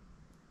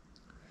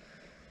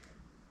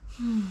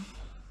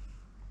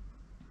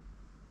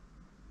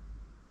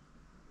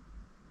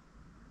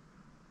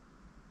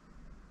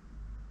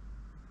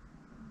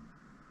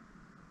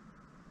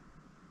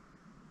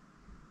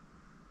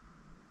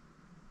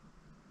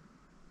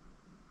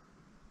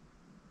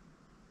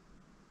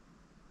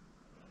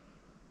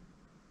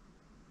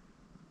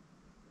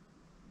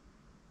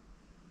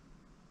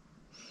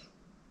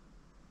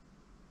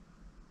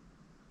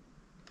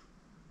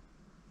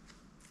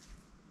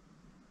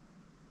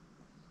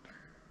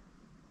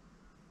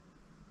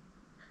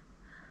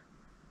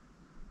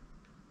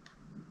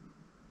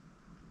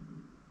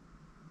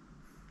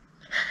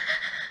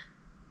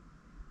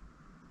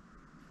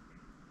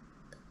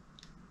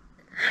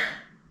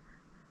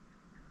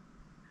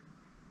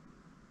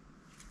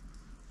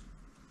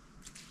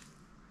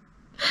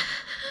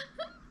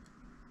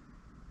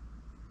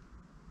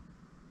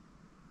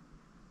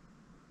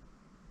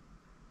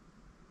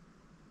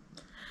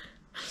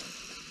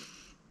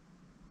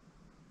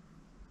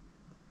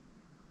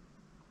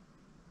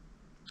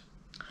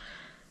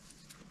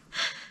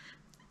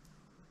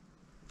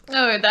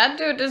 Oh, that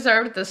dude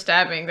deserved the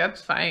stabbing.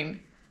 That's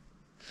fine.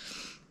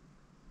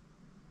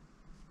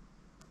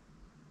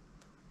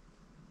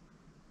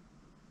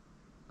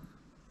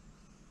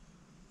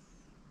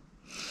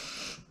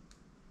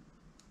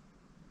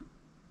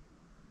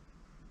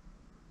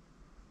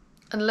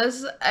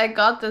 Unless I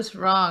got this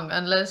wrong.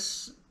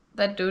 Unless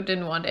that dude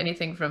didn't want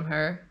anything from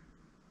her.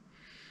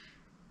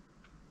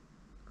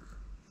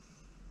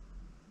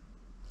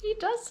 He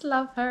does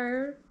love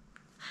her.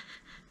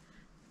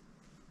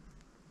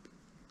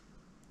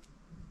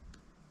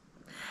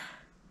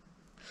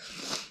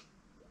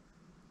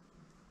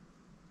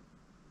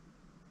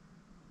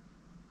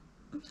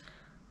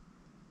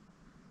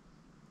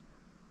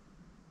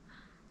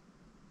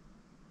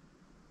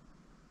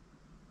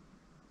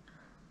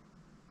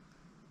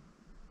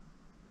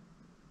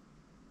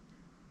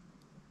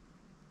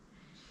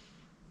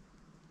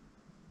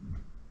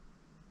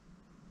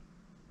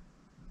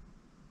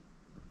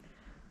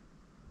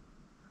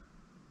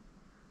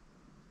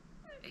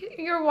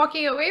 You're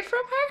walking away from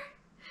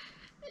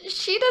her?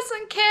 She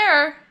doesn't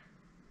care.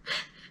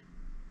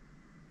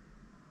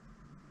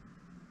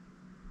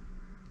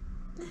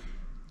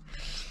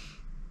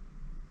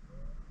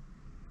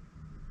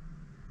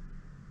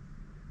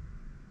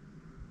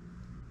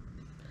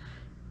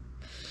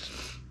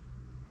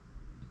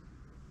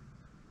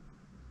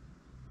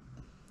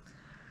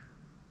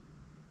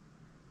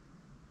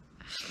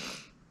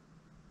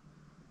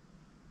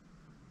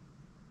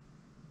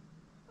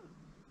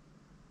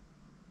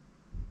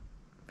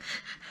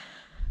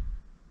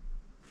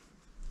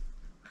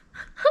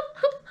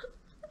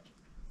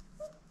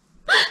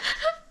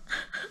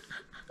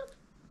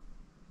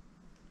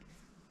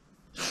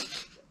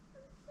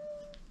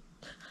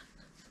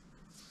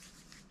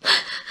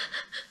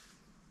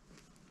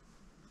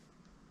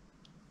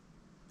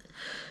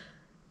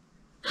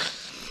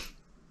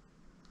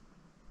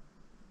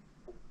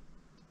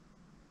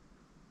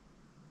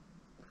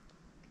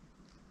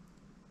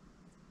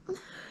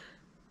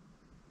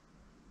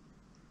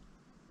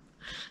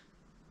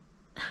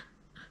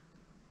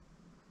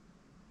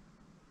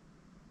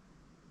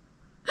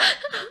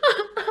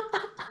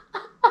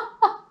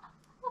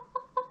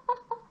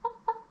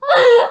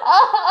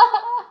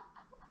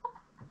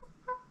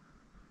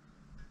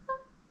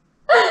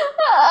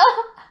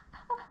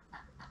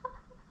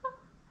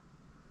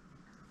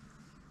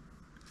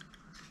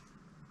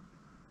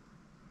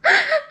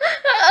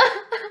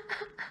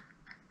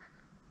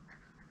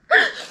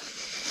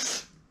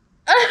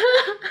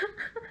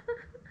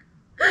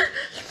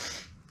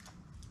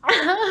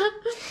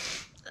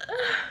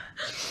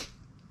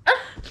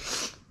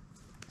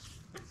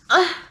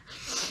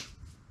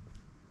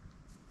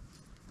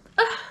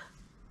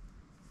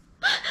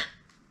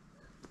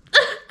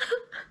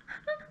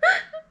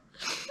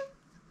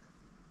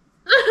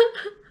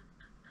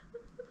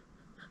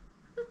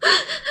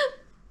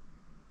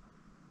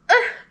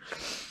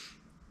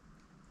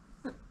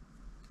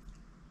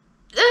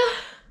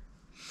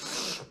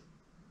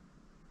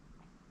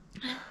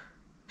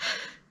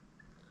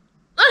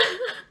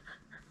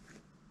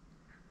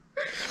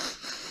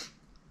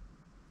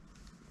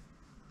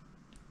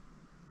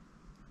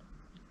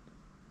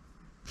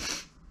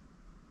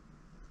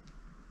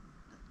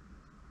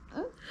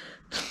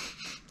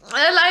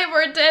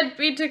 or dead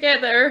be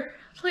together,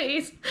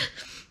 please.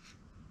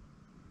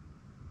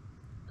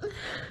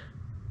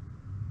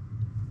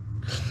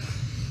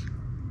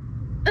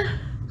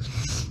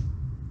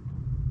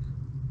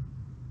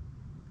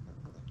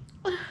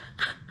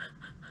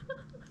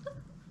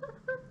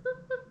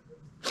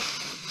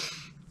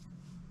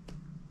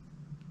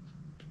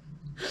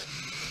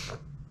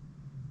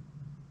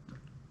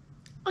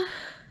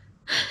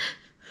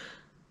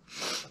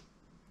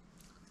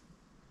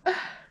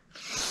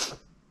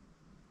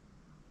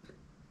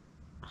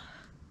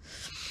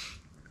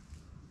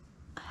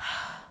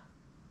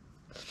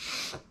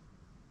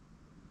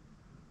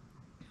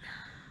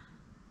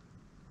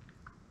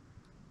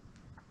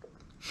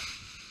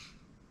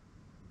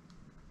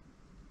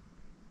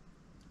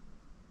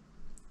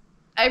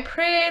 I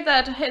pray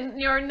that in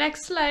your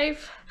next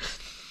life,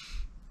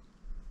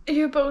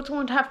 you both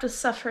won't have to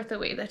suffer the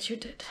way that you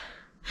did.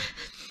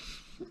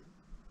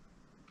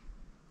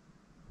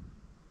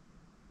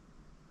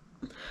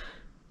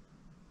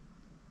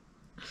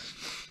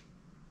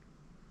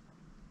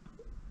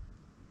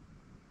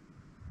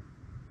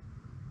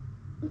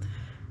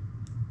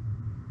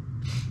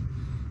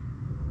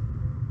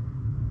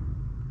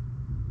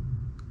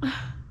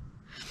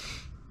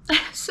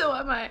 So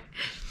am I.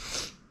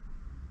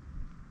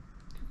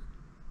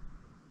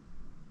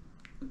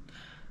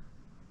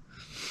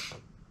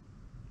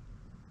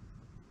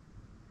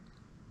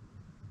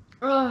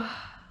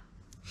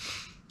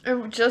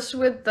 And just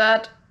with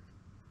that,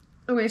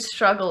 we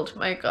struggled,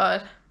 my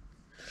god.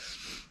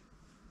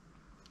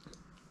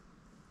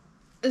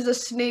 It's a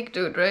snake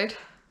dude, right?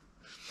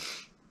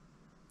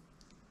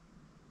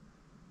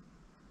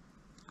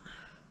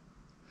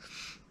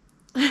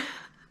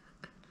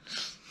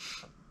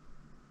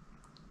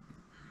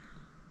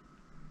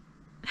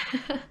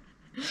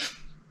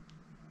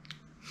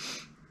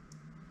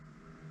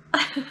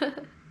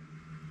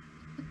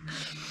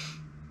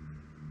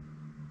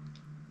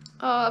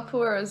 Oh,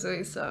 poor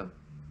Azuisa.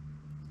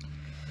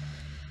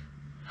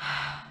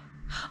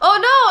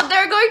 Oh no,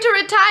 they're going to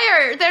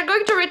retire! They're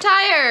going to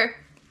retire!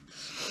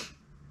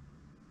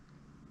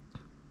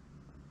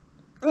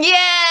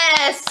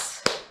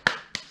 Yes!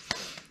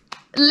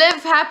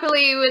 Live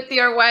happily with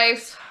your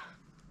wives.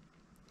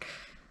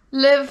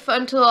 Live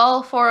until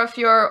all four of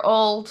you are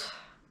old.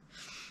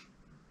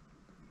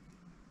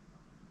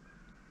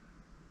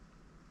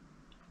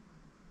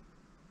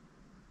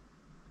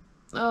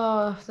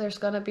 Oh, there's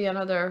gonna be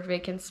another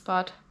vacant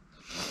spot.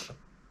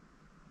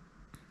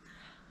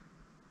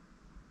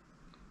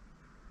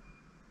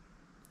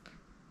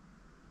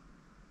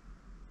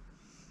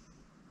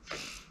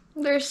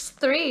 There's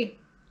 3.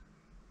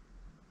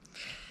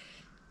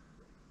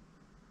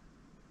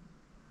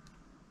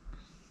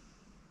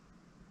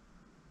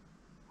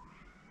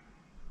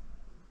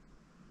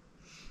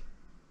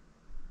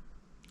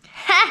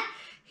 Ha!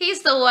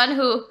 He's the one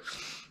who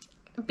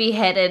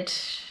beheaded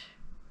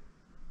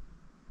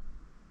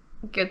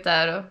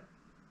Gyutaro.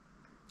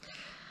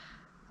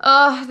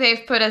 Oh,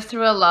 they've put us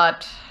through a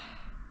lot.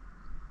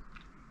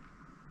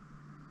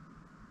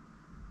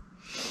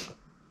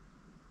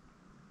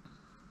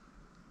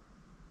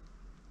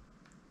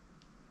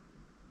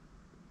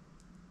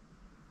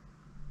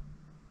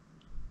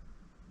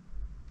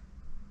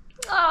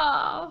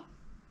 Oh.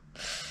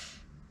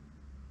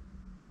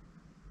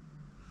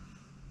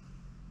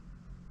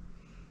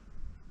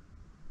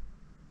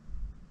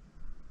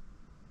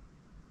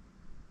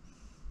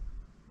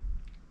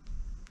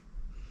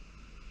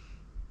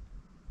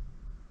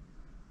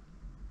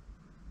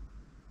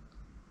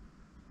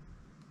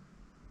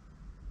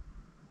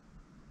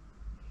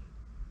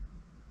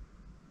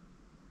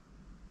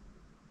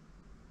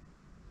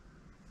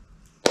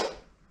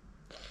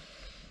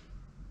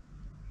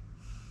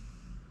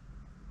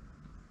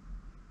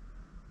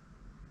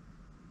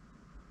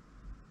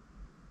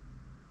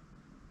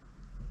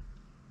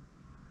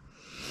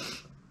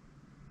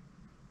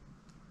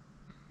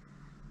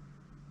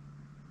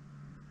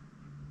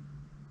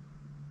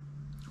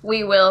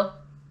 We will.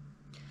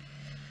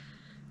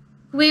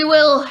 We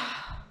will.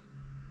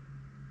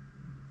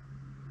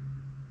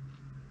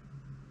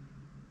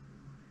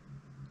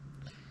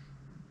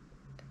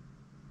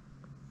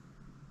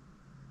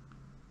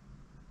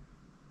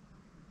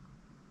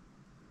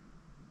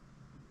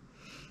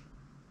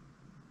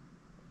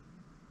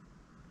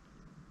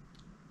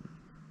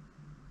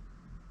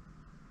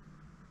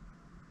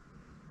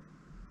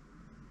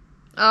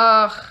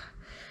 Ugh.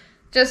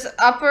 Just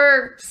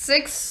upper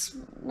 6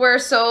 were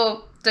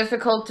so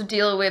difficult to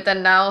deal with,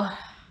 and now...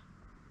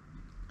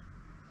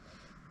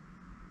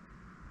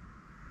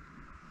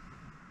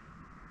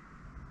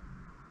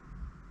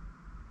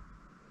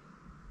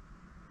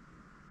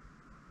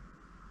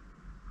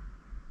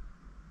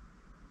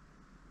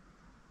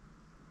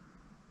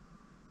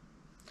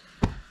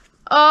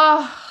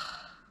 Oh...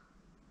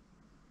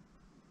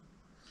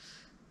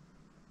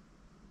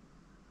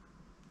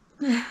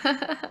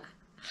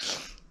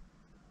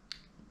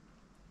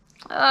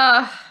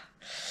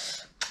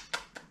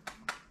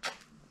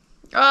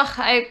 Oh,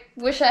 I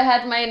wish I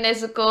had my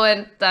Nezuko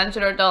and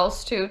Tanjiro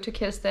dolls too to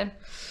kiss them.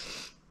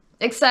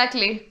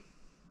 Exactly.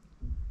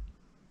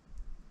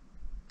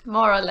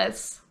 More or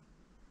less.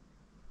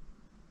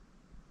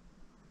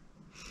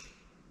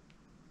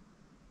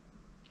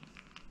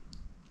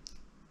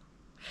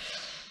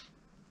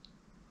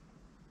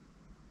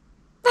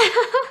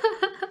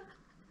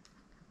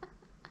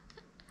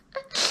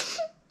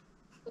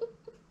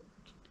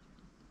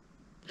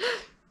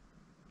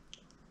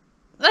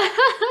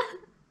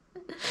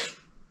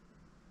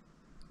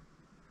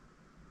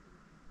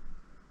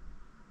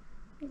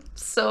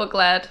 So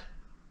glad.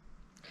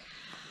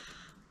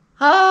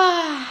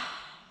 Ah.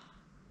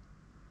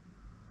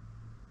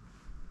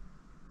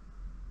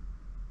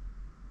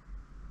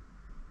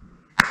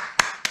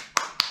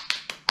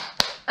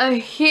 A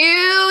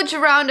huge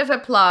round of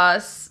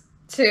applause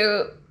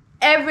to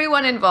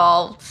everyone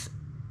involved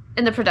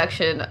in the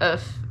production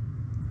of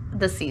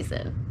the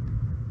season.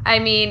 I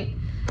mean,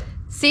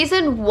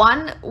 season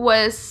 1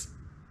 was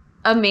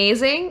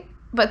amazing,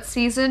 but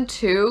season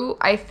 2,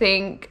 I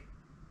think,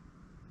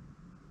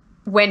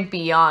 went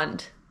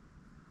beyond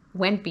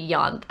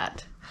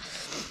that.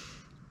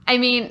 I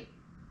mean,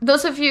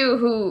 those of you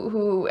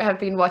who have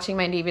been watching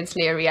my Demon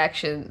Slayer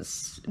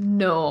reactions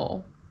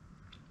know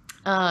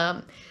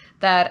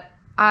that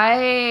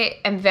I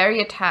am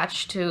very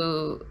attached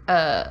to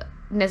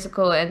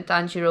Nezuko and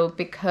Tanjiro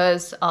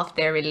because of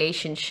their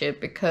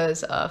relationship,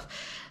 because of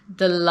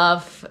the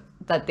love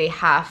that they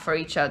have for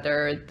each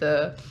other,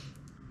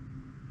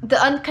 the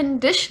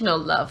unconditional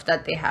love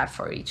that they have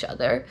for each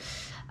other.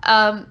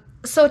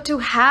 So to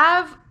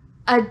have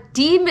a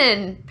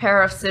demon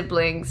pair of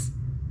siblings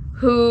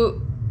who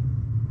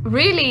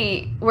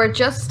really were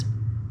just,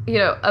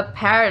 a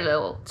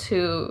parallel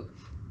to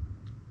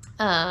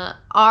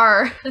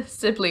our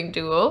sibling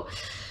duo,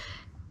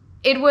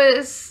 it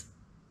was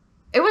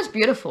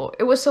beautiful.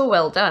 It was so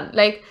well done.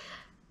 Like,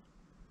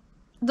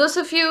 those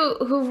of you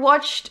who've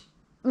watched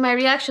my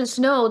reactions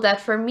know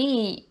that for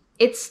me,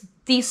 it's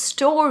these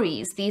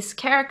stories, these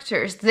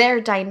characters, their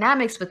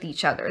dynamics with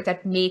each other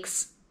that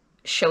makes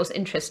shows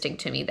interesting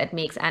to me, that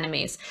makes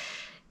animes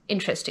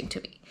interesting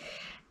to me.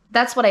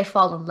 That's what I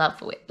fall in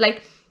love with.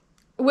 Like,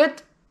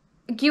 with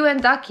Gyu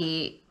and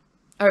Daki,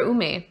 or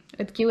Ume,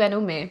 with Gyu and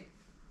Ume,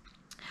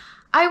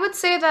 I would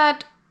say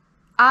that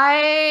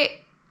I,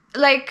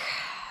 like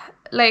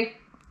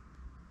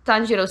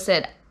Tanjiro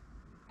said,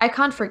 I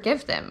can't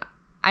forgive them.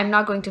 I'm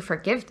not going to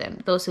forgive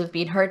them. Those who've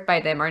been hurt by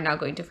them are not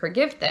going to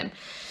forgive them.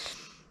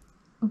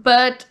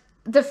 But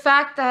the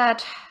fact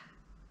that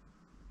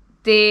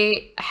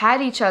they had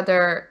each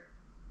other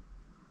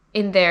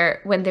when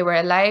they were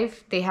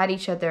alive, they had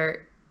each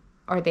other,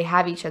 or they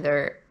have each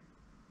other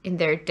in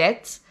their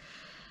deaths,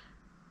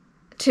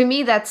 to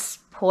me, that's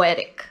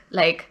poetic.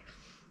 Like,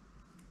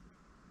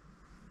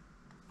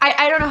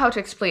 I don't know how to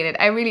explain it.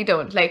 I really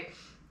don't. Like,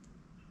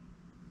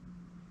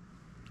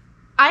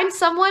 I'm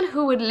someone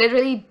who would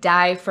literally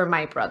die for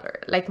my brother.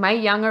 Like, my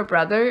younger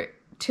brother,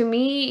 to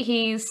me,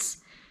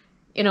 he's,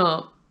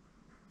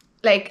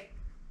 like,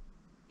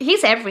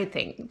 he's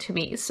everything to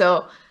me.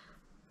 So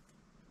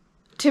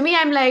to me,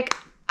 I'm like,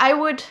 I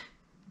would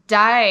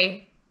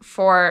die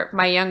for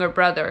my younger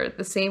brother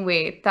the same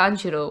way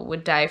Tanjiro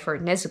would die for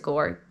Nezuko,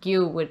 or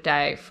Gyu would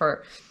die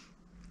for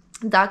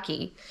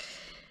Daki,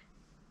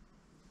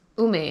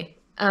 Ume.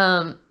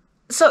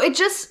 So it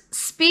just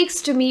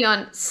speaks to me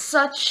on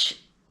such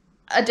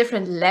a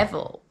different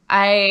level.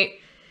 And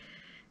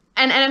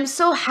I'm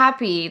so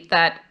happy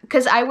that,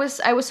 because I was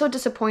so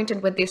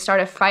disappointed when they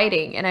started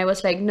fighting, and I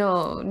was like,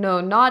 no,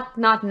 not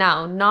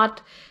now,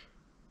 not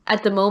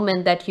at the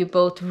moment that you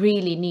both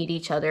really need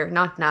each other,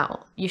 not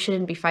now. You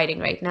shouldn't be fighting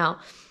right now.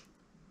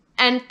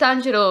 And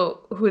Tanjiro,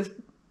 who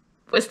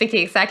was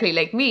thinking exactly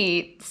like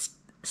me,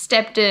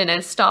 stepped in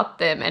and stopped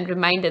them and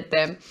reminded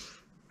them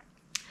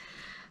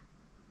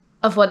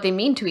of what they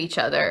mean to each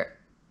other.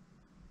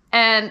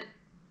 And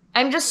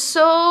I'm just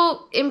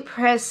so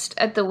impressed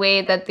at the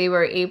way that they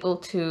were able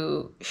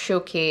to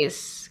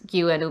showcase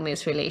Gyu and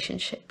Ume's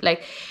relationship.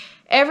 Like,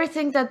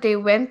 everything that they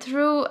went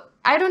through,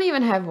 I don't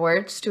even have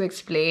words to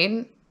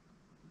explain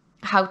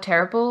how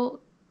terrible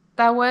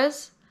that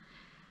was.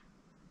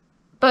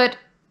 But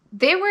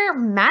they were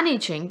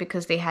managing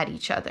because they had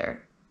each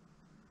other.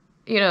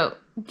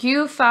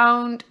 Gyu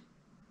found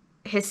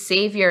his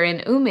savior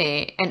in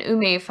Ume, and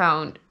Ume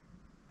found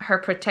her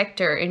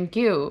protector in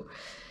Gyu.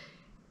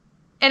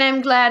 And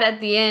I'm glad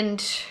at the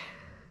end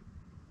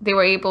they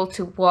were able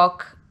to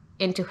walk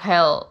into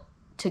hell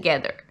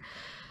together.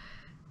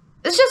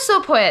 It's just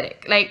so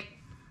poetic. Like,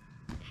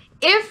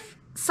 if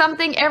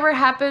something ever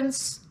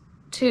happens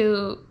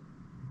to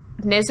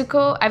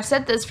Nezuko, I've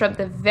said this from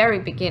the very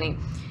beginning,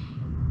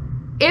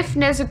 if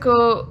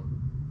Nezuko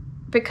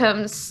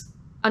becomes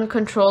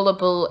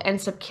uncontrollable,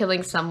 ends up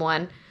killing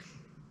someone,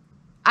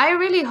 I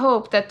really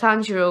hope that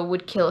Tanjiro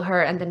would kill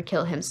her and then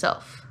kill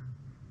himself.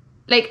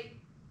 Like,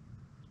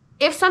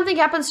 if something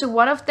happens to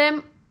one of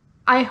them,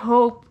 I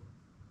hope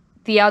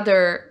the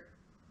other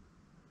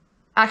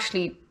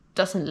actually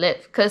doesn't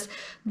live. Because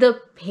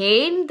the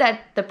pain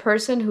that the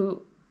person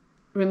who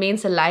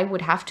remains alive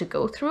would have to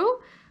go through.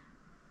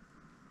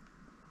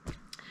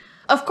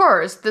 Of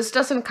course, this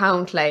doesn't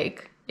count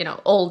like, you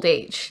know, old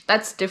age.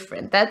 That's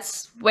different.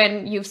 That's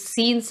when you've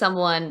seen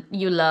someone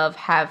you love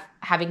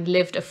having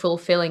lived a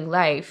fulfilling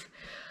life.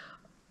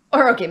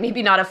 Or okay,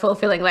 maybe not a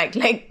fulfilling like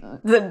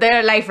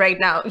their life right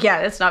now. Yeah,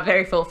 it's not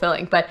very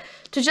fulfilling, but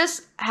to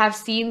just have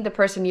seen the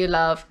person you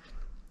love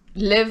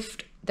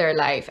lived their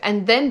life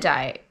and then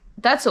die,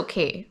 that's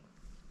okay.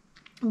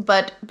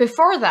 But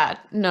before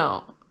that,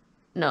 no.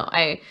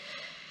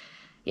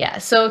 Yeah,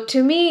 so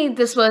to me,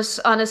 this was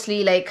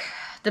honestly like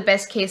the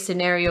best case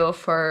scenario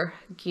for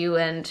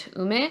Gyu and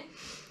Ume.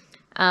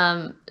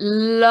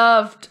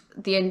 Loved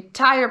the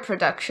entire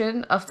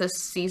production of this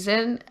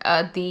season.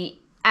 The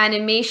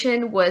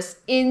animation was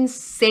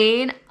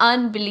insane,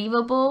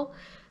 unbelievable.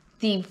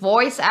 The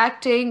voice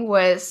acting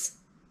was...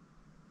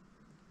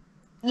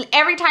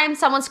 Every time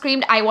someone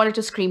screamed, I wanted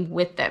to scream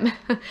with them.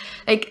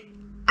 Like,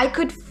 I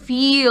could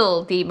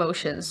feel the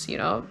emotions, you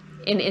know,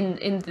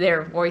 in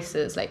their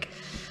voices. Like,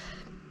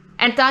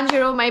 and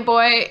Tanjiro, my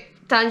boy,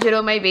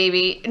 Tanjiro, my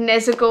baby,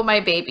 Nezuko, my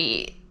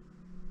baby.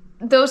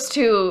 Those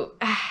two,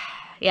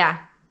 yeah.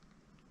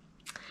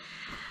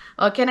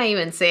 What can I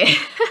even say?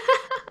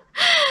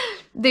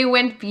 They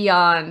went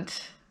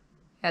beyond.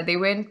 Yeah, they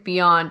went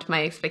beyond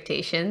my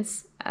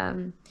expectations.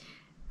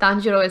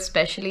 Tanjiro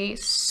especially,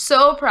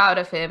 so proud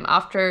of him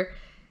after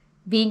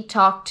being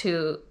talked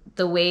to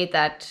the way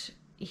that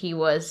he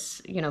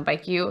was, you know, by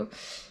Gyu,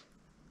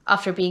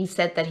 after being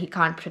said that he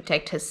can't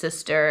protect his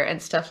sister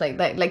and stuff like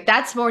that. Like,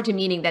 that's more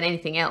demeaning than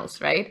anything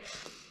else, right?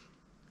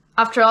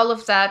 After all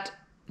of that,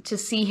 to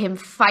see him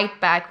fight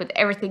back with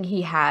everything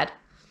he had.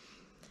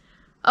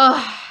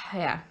 Oh,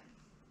 yeah.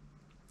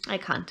 I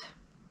can't.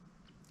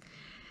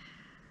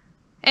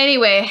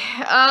 Anyway,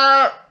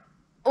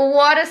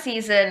 what a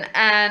season.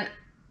 And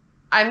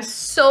I'm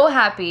so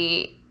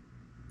happy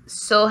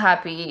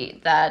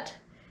that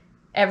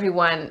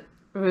everyone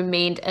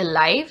remained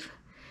alive.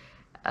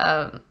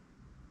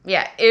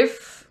 Yeah,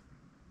 if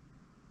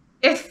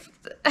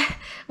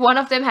one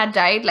of them had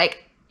died,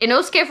 like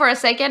Inosuke, for a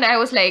second, I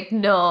was like,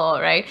 no,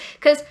 right?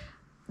 Because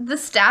the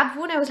stab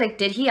wound, I was like,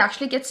 did he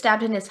actually get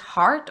stabbed in his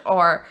heart,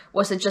 or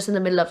was it just in the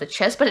middle of the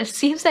chest? But it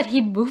seems that he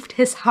moved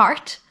his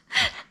heart.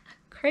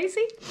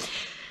 Crazy.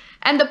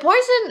 And the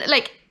poison,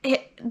 like,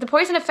 the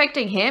poison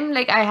affecting him,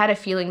 like, I had a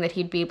feeling that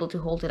he'd be able to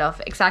hold it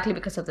off exactly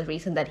because of the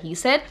reason that he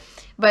said.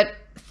 But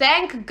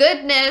thank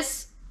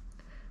goodness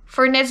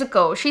for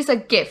Nezuko. She's a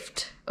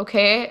gift,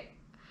 okay?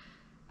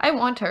 I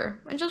want her.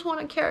 I just want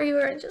to carry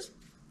her and just...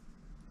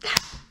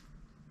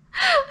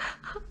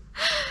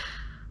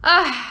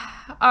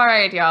 all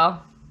right,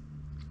 y'all.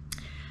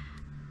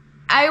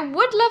 I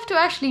would love to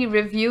actually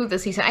review the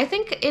season. I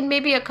think in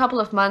maybe a couple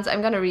of months,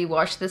 I'm going to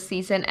rewatch this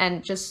season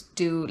and just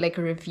do like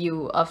a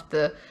review of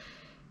the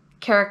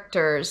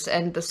characters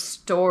and the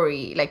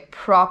story, like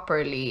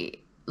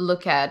properly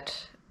look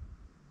at,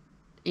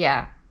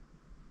 yeah,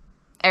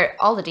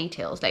 all the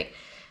details. Like,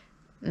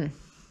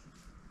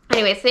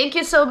 Anyway, thank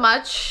you so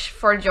much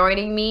for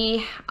joining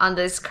me on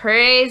this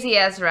crazy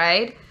ass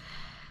ride.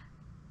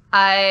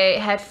 I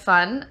had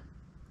fun,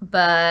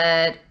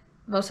 but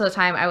most of the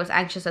time I was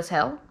anxious as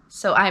hell.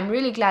 So I'm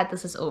really glad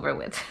this is over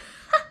with.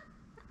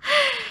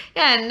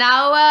 Yeah,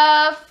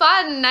 now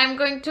fun. I'm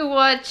going to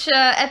watch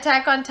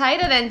Attack on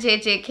Titan and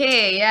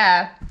JJK.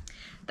 Yeah,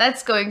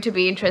 that's going to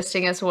be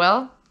interesting as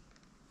well.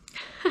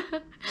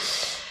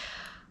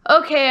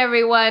 Okay,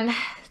 everyone.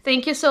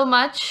 Thank you so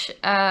much.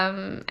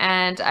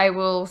 And I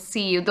will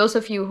see you, those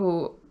of you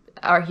who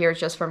are here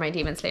just for my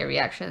Demon Slayer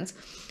reactions,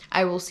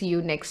 I will see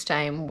you next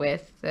time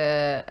with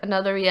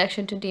another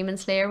reaction to Demon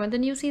Slayer when the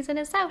new season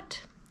is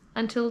out.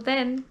 Until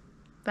then,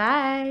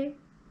 bye.